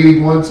were in a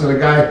meeting once, and a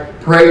guy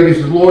prayed. He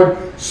says, Lord,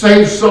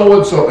 save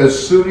so-and-so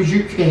as soon as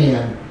you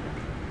can.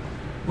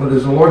 Well,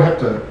 does the Lord have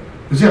to,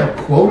 does he have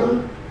a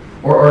quota?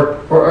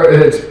 Or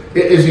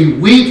is he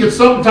weak at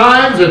some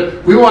times,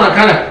 and we want to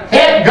kind of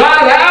head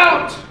God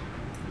out?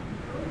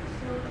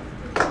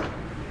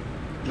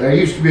 There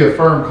used to be a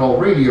firm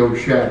called Radio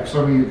Shack.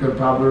 Some of you could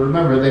probably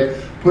remember.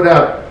 They put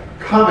out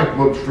comic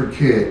books for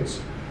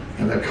kids.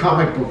 And the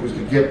comic book was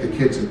to get the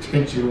kids'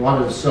 attention,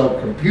 wanted to sell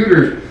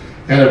computers.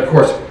 And of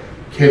course,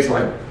 kids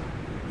like,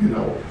 you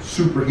know,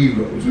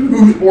 superheroes. And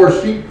who's more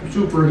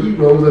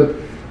superhero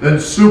than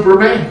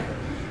Superman?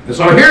 And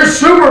so here's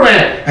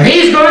Superman, and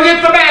he's going to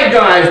get the bad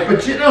guys.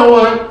 But you know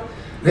what?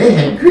 They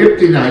had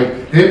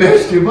kryptonite. They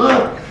messed him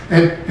up.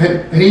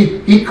 And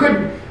he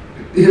couldn't,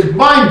 his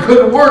mind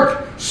couldn't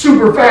work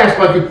super fast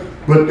like it.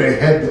 But they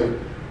had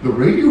the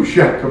Radio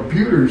Shack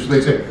computers.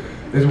 They said,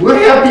 we'll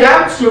help you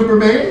out,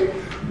 Superman.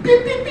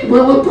 beep, beep, beep.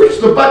 We'll push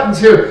the buttons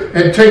here,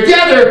 and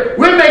together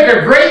we'll make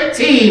a great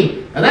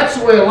team. And that's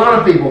the way a lot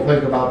of people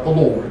think about the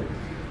Lord.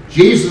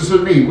 Jesus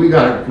and me, we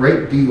got a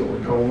great deal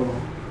going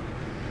on.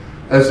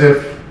 As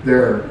if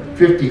they're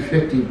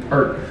 50-50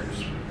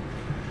 partners.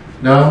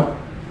 No.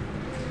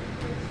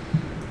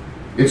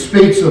 It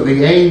speaks of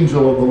the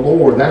angel of the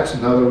Lord. That's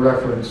another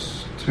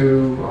reference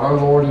to our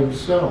Lord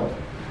himself.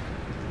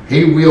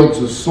 He wields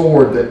a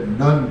sword that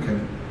none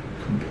can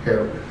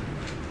compare with.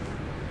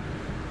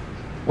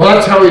 Well,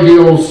 that's how he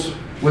deals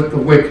with the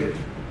wicked.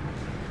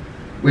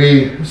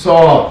 We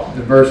saw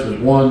in verses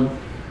 1,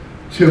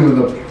 2, and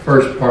the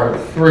first part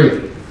of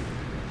 3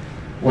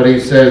 what he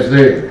says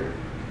there.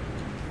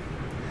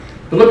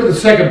 But look at the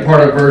second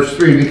part of verse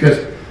 3,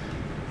 because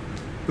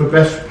the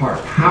best part,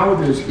 how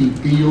does he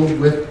deal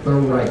with the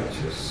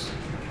righteous?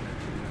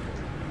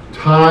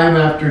 Time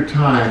after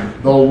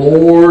time, the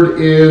Lord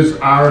is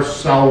our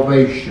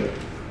salvation.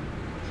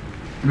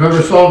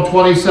 Remember Psalm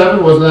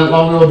 27? Wasn't that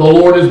long ago? The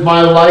Lord is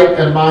my light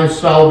and my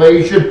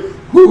salvation.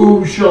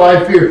 Whom shall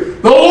I fear?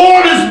 The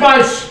Lord is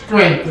my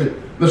strength.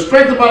 The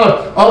strength of my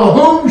life. Of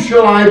whom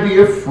shall I be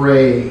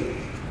afraid?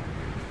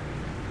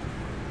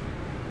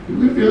 Do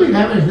we really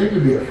have anything to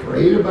be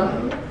afraid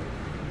about?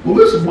 Well,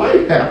 listen, what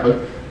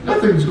happened?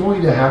 Nothing's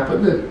going to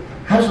happen that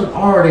hasn't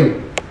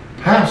already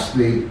passed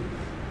the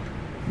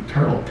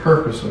eternal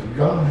purpose of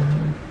God.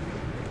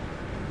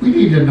 We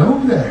need to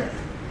know that.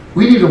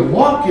 We need to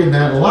walk in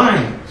that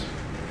light.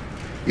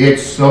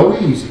 It's so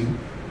easy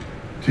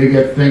to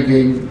get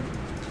thinking,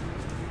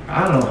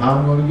 I don't know how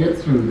I'm going to get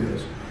through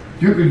this.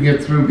 You can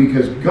get through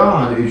because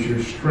God is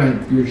your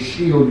strength, your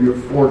shield, your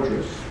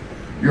fortress,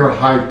 your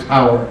high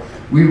tower.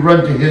 We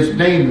run to his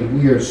name and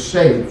we are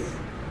safe.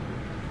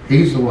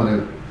 He's the one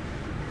who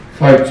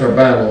fights our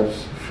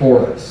battles for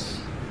us.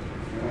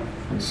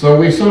 And so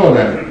we saw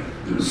that.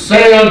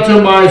 Say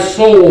unto my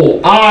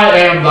soul, I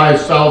am thy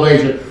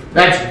salvation.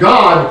 That's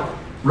God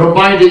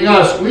reminding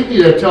us. We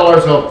need to tell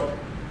ourselves,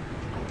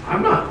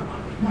 I'm not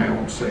my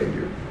own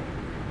Savior.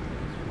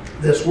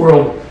 This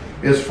world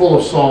is full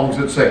of songs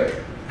that say,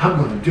 I'm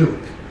going to do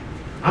it.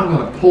 I'm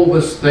going to pull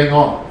this thing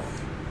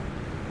off.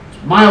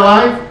 It's my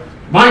life,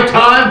 my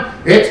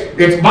time,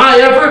 it's my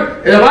effort,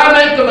 and if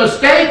I make a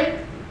mistake,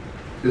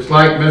 just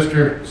like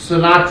Mr.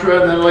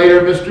 Sinatra and then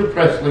later Mr.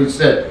 Presley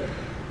said,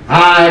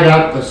 I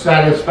got the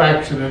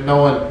satisfaction in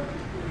knowing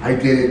I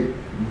did it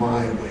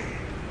my way.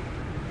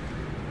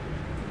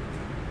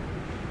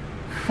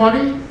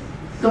 Funny?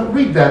 Don't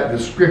read that in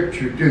the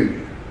scripture, do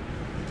you?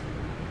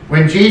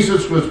 When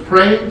Jesus was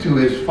praying to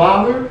his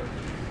Father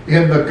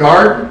in the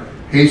garden,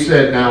 he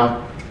said,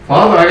 now,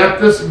 Father, I got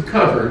this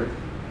covered.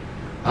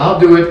 I'll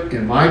do it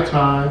in my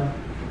time,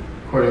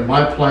 according to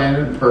my plan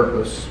and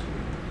purpose.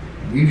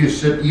 You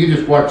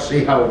just watch,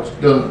 see how it's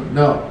done.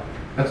 No,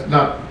 that's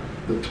not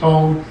the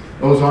tone.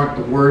 Those aren't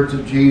the words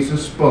that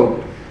Jesus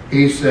spoke.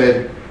 He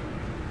said,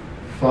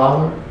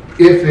 Father,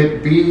 if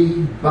it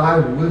be thy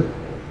will,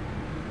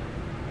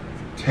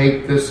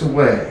 take this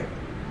away.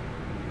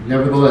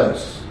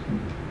 Nevertheless,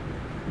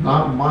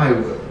 not my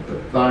will,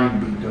 but thine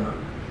be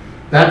done.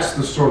 That's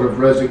the sort of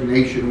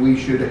resignation we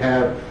should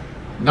have,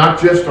 not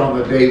just on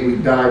the day we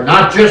die,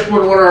 not just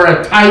when we're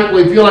in a tight,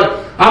 we feel like,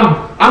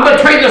 I'm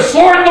between the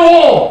sword and the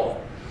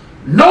wall.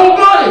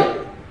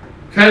 Nobody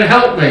can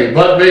help me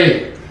but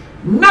me.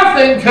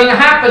 Nothing can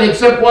happen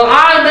except what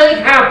I make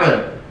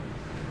happen.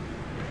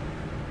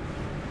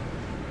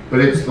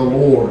 But it's the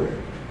Lord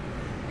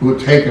who will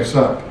take us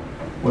up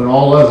when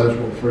all others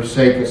will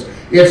forsake us.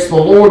 It's the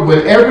Lord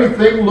when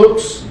everything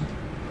looks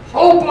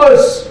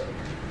hopeless.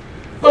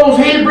 Those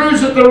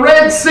Hebrews at the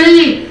Red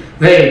Sea,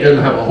 they didn't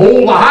have a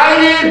hole to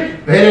hide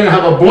in. They didn't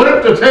have a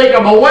blimp to take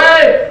them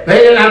away. They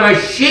didn't have a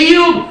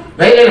shield.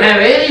 They didn't have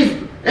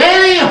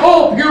any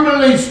hope,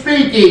 humanly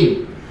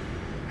speaking.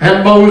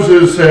 And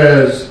Moses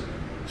says,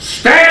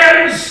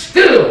 stand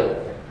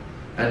still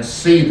and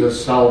see the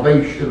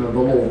salvation of the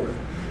Lord.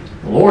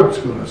 The Lord's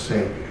going to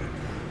save you.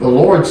 The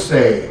Lord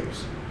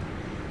saves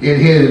in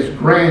his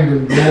grand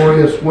and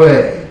glorious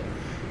way.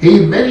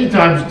 He many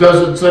times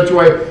does it in such a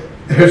way,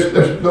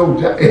 there's no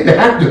doubt, it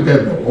had to have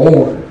been the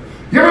Lord.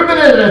 You ever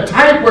been in a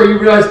time where you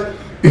realize,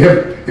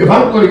 if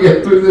I'm going to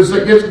get through this,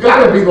 it's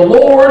got to be the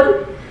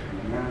Lord?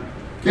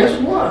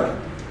 Guess what?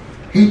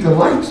 He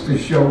delights to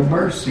show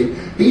mercy.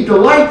 He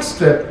delights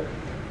to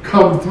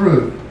come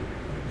through.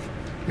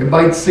 It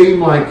might seem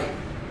like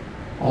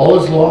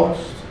all is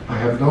lost. I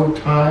have no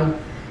time.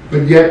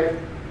 But yet,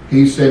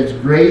 he sends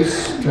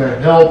grace to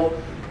help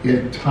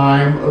in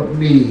time of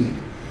need.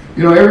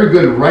 You know, every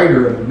good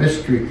writer of a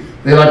mystery,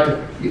 they like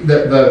to,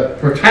 the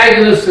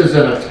protagonist is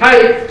in a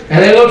tight,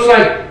 and it looks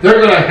like they're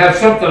going to have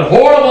something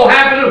horrible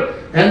happen to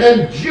them, and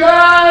then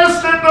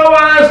just at the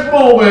last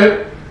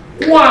moment,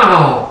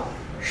 wow,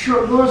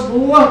 sure was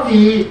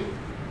lucky.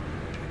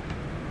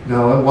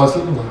 No, it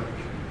wasn't luck.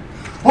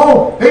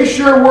 Oh, they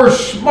sure were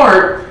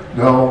smart.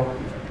 No,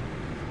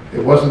 it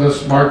wasn't as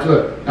smart.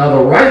 Now,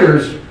 the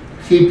writers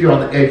keep you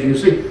on the edge, you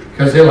see,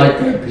 because they like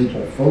to have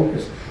people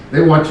focused. They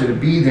want you to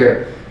be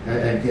there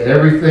and get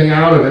everything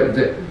out of it. And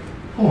say,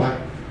 oh,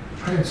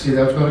 I didn't see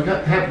that was going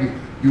to happen.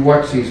 You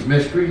watch these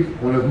mysteries,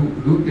 wonder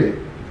who did.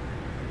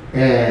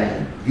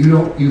 And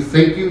you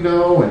think you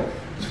know, and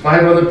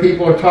 5 other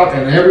people are talking,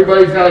 and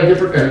everybody's got a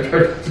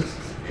different.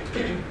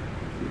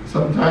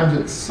 Sometimes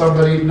it's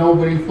somebody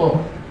nobody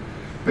thought.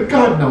 But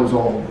God knows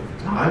all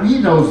the time. He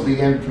knows the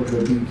end from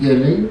the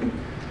beginning.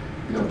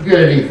 You don't get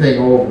anything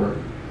over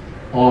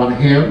on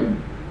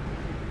Him.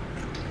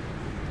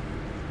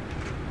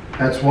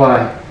 That's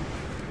why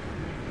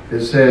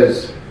it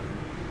says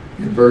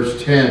in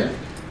verse 10,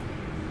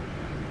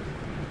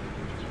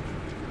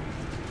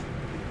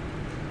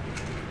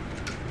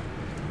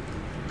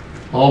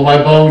 all my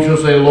bones shall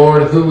say,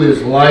 Lord, who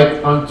is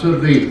like unto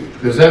thee?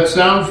 Does that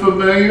sound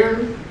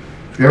familiar?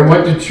 If you ever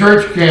went to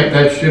church camp,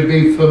 that should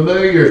be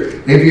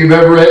familiar. If you've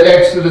ever read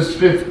Exodus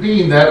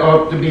 15, that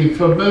ought to be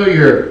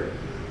familiar.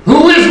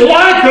 Who is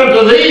like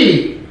unto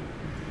thee?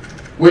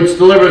 Which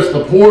delivereth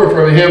the poor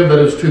from him that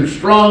is too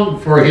strong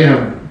for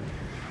him.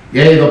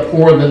 Yea, the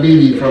poor and the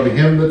needy from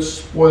him that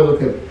spoileth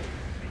him.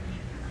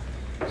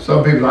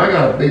 Some people, I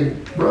got a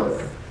big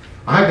brother.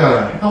 I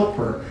got a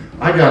helper.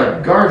 I got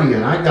a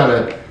guardian. I got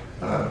a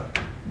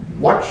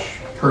watch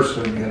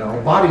person,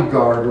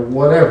 bodyguard or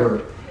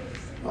whatever.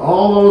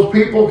 All those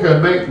people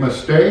can make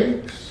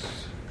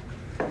mistakes.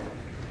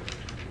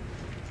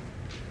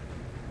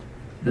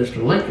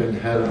 Mr. Lincoln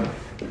had a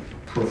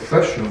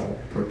professional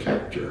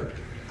protector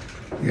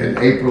in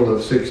April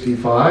of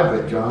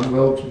 '65, but John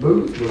Wilkes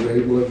Booth was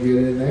able to get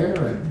in there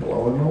and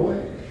blow him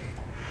away.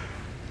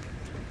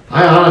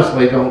 I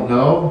honestly don't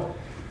know,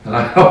 and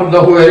I don't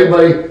know who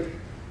anybody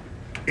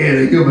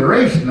in the human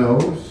race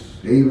knows,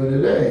 even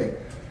today,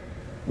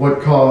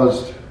 what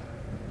caused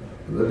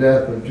the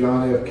death of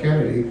John F.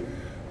 Kennedy,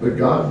 but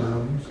God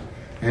knows.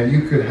 And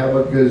you could have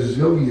a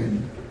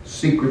gazillion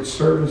Secret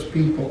Service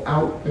people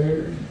out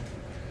there.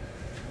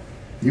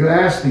 You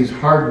ask these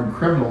hardened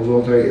criminals,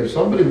 they'll tell you, if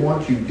somebody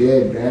wants you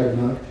dead bad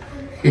enough,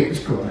 it's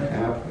going to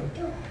happen.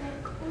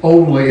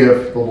 Only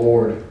if the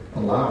Lord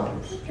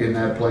allows in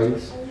that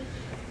place,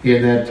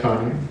 in that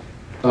time,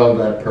 of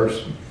that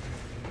person.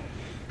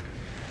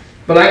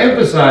 But I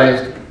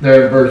emphasized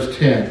there in verse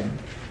 10,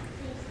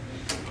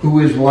 who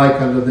is like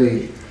unto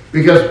thee?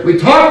 Because we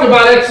talked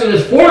about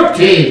Exodus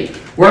 14,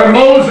 where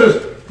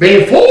Moses,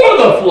 before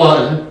the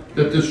flood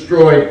that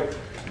destroyed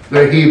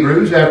the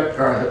Hebrews,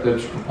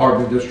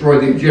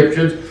 destroyed the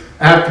Egyptians,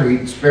 after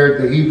he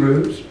spared the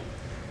Hebrews,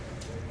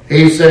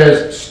 he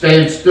says,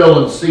 stand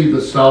still and see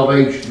the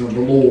salvation of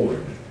the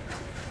Lord.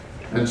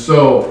 And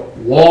so,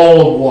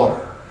 wall of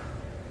water.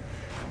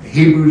 The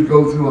Hebrews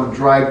go through on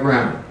dry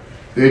ground.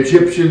 The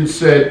Egyptians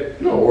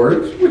said, no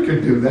worries, we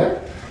can do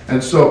that.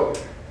 And so,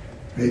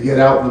 they get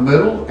out in the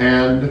middle,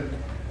 and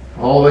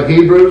all the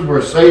Hebrews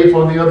were safe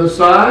on the other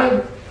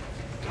side.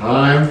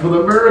 Time for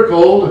the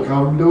miracle to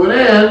come to an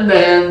end,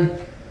 and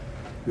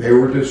they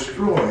were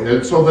destroyed.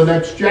 And so the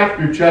next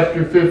chapter,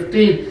 chapter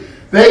 15,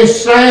 they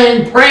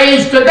sang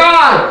praise to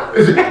God.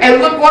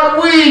 And look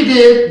what we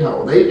did.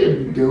 No, they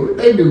didn't do it.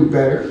 They knew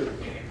better.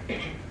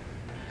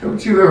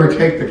 Don't you ever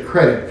take the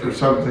credit for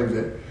something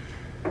that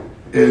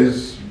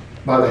is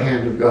by the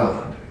hand of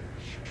God.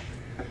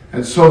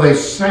 And so they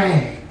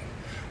sang.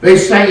 They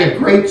sang a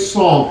great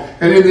song.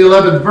 And in the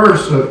 11th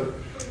verse of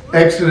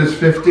Exodus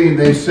 15,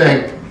 they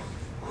sang,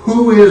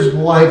 who is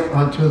like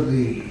unto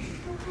thee,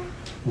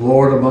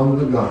 Lord among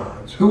the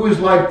gods? Who is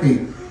like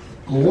thee,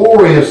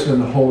 glorious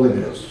in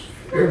holiness,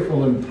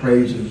 fearful in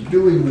praises,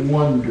 doing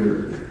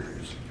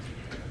wonders?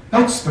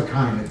 That's the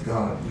kind of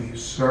God we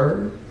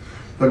serve.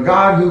 The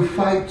God who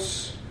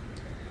fights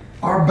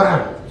our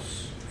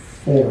battles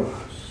for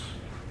us.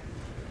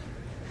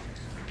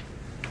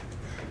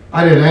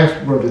 I didn't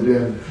ask Brother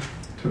Dan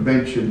to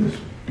mention this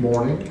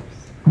morning,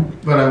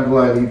 but I'm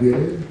glad he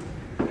did.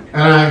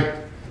 And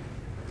I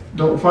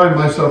don't find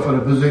myself in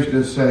a position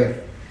to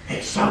say,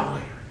 hey,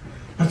 Solly,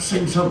 let's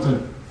sing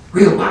something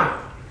real loud,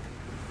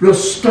 real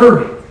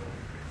sturdy,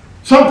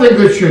 something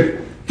that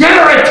should get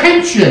our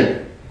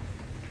attention.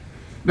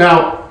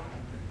 Now,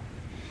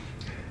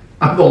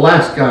 I'm the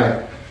last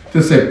guy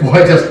to say, boy,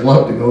 I just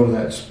love to go to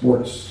that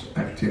sports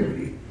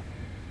activity.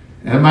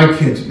 And my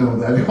kids know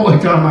that. The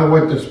only time I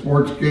went to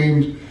sports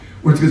games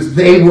was because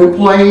they were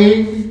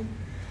playing.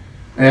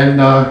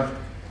 And I'd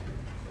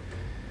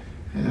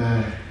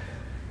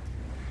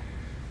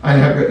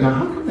have to, now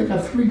how come they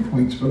got 3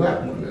 points for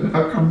that one? And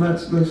how come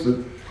that's this?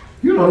 And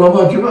you don't know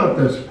much about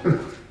this.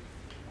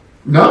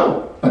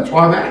 No, that's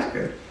why I'm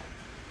asking.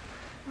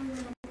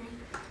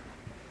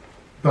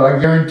 But I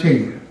guarantee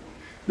you,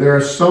 there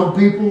are some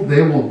people,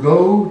 they will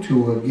go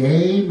to a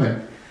game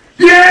and,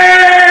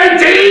 yeah,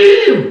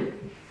 team!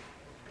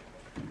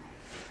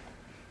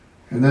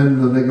 And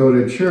then when they go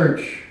to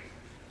church,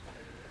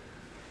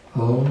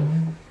 oh,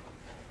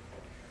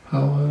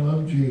 how I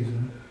love Jesus.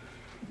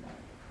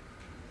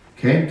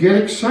 Can't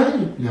get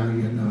excited now,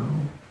 you know.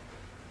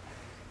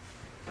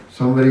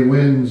 Somebody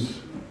wins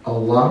a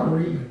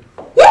lottery.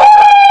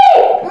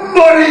 Woo!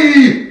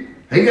 Money!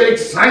 They get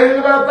excited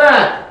about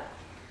that.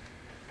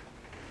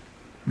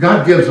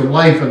 God gives them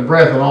life and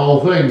breath and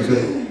all things.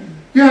 And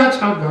yeah, that's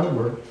how God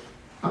works.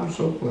 I'm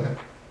so glad.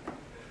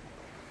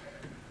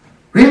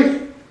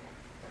 Really?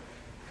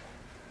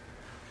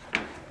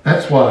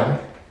 That's why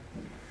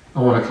I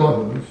want to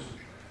close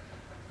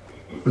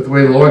with the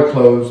way the Lord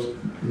closed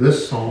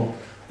this psalm,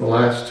 the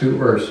last two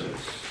verses.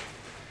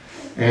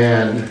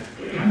 And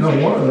I know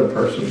one other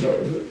person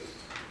knows this.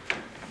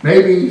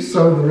 Maybe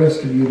some of the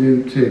rest of you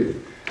do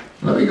too.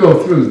 Let me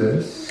go through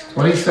this,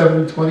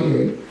 27 and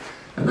 28,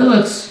 and then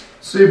let's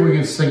see if we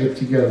can sing it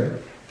together.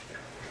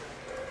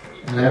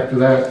 And after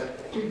that,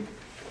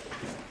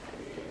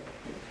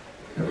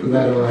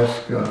 I'll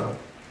ask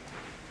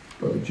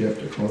Brother Jeff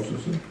to close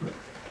us in prayer.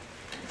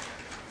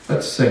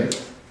 Let's sing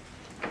it.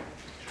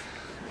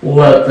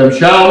 Let them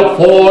shout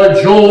for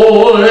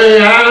joy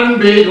and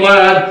be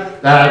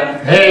glad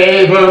that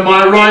favor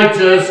my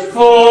righteous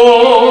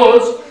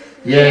cause.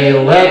 Yea,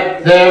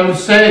 let them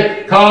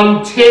say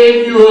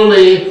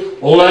continually,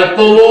 let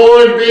the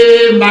Lord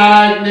be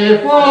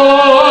magnified,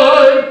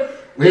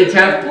 which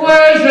hath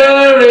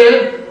pleasure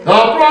in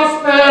the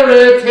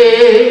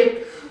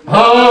prosperity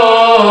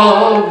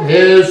of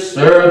his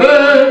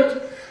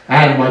servant.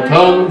 And my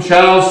tongue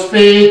shall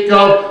speak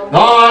of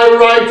thy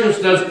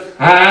righteousness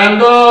and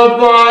of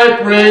thy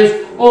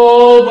praise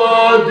all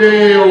the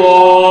day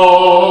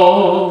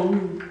long.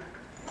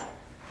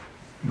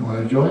 You want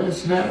to join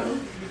us now?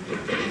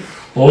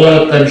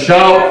 Let them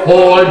shout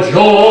for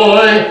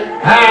joy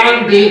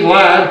and be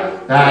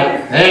glad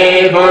that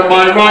favor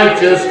my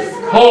righteous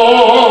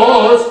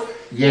cause.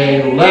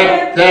 Yea,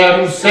 let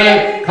them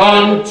say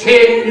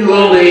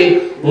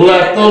continually,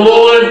 let the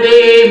Lord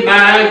be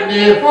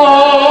magnified,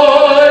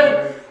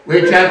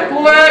 which hath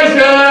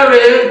pleasure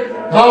in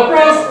the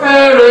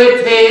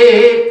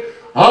prosperity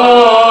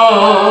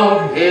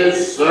of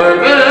his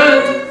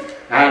servant.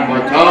 And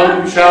my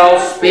tongue shall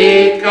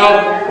speak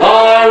of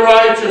thy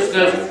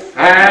righteousness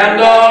and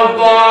of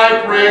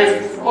thy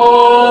praise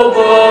all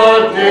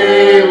the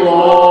day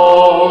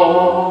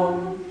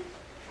long.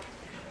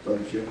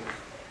 Don't you?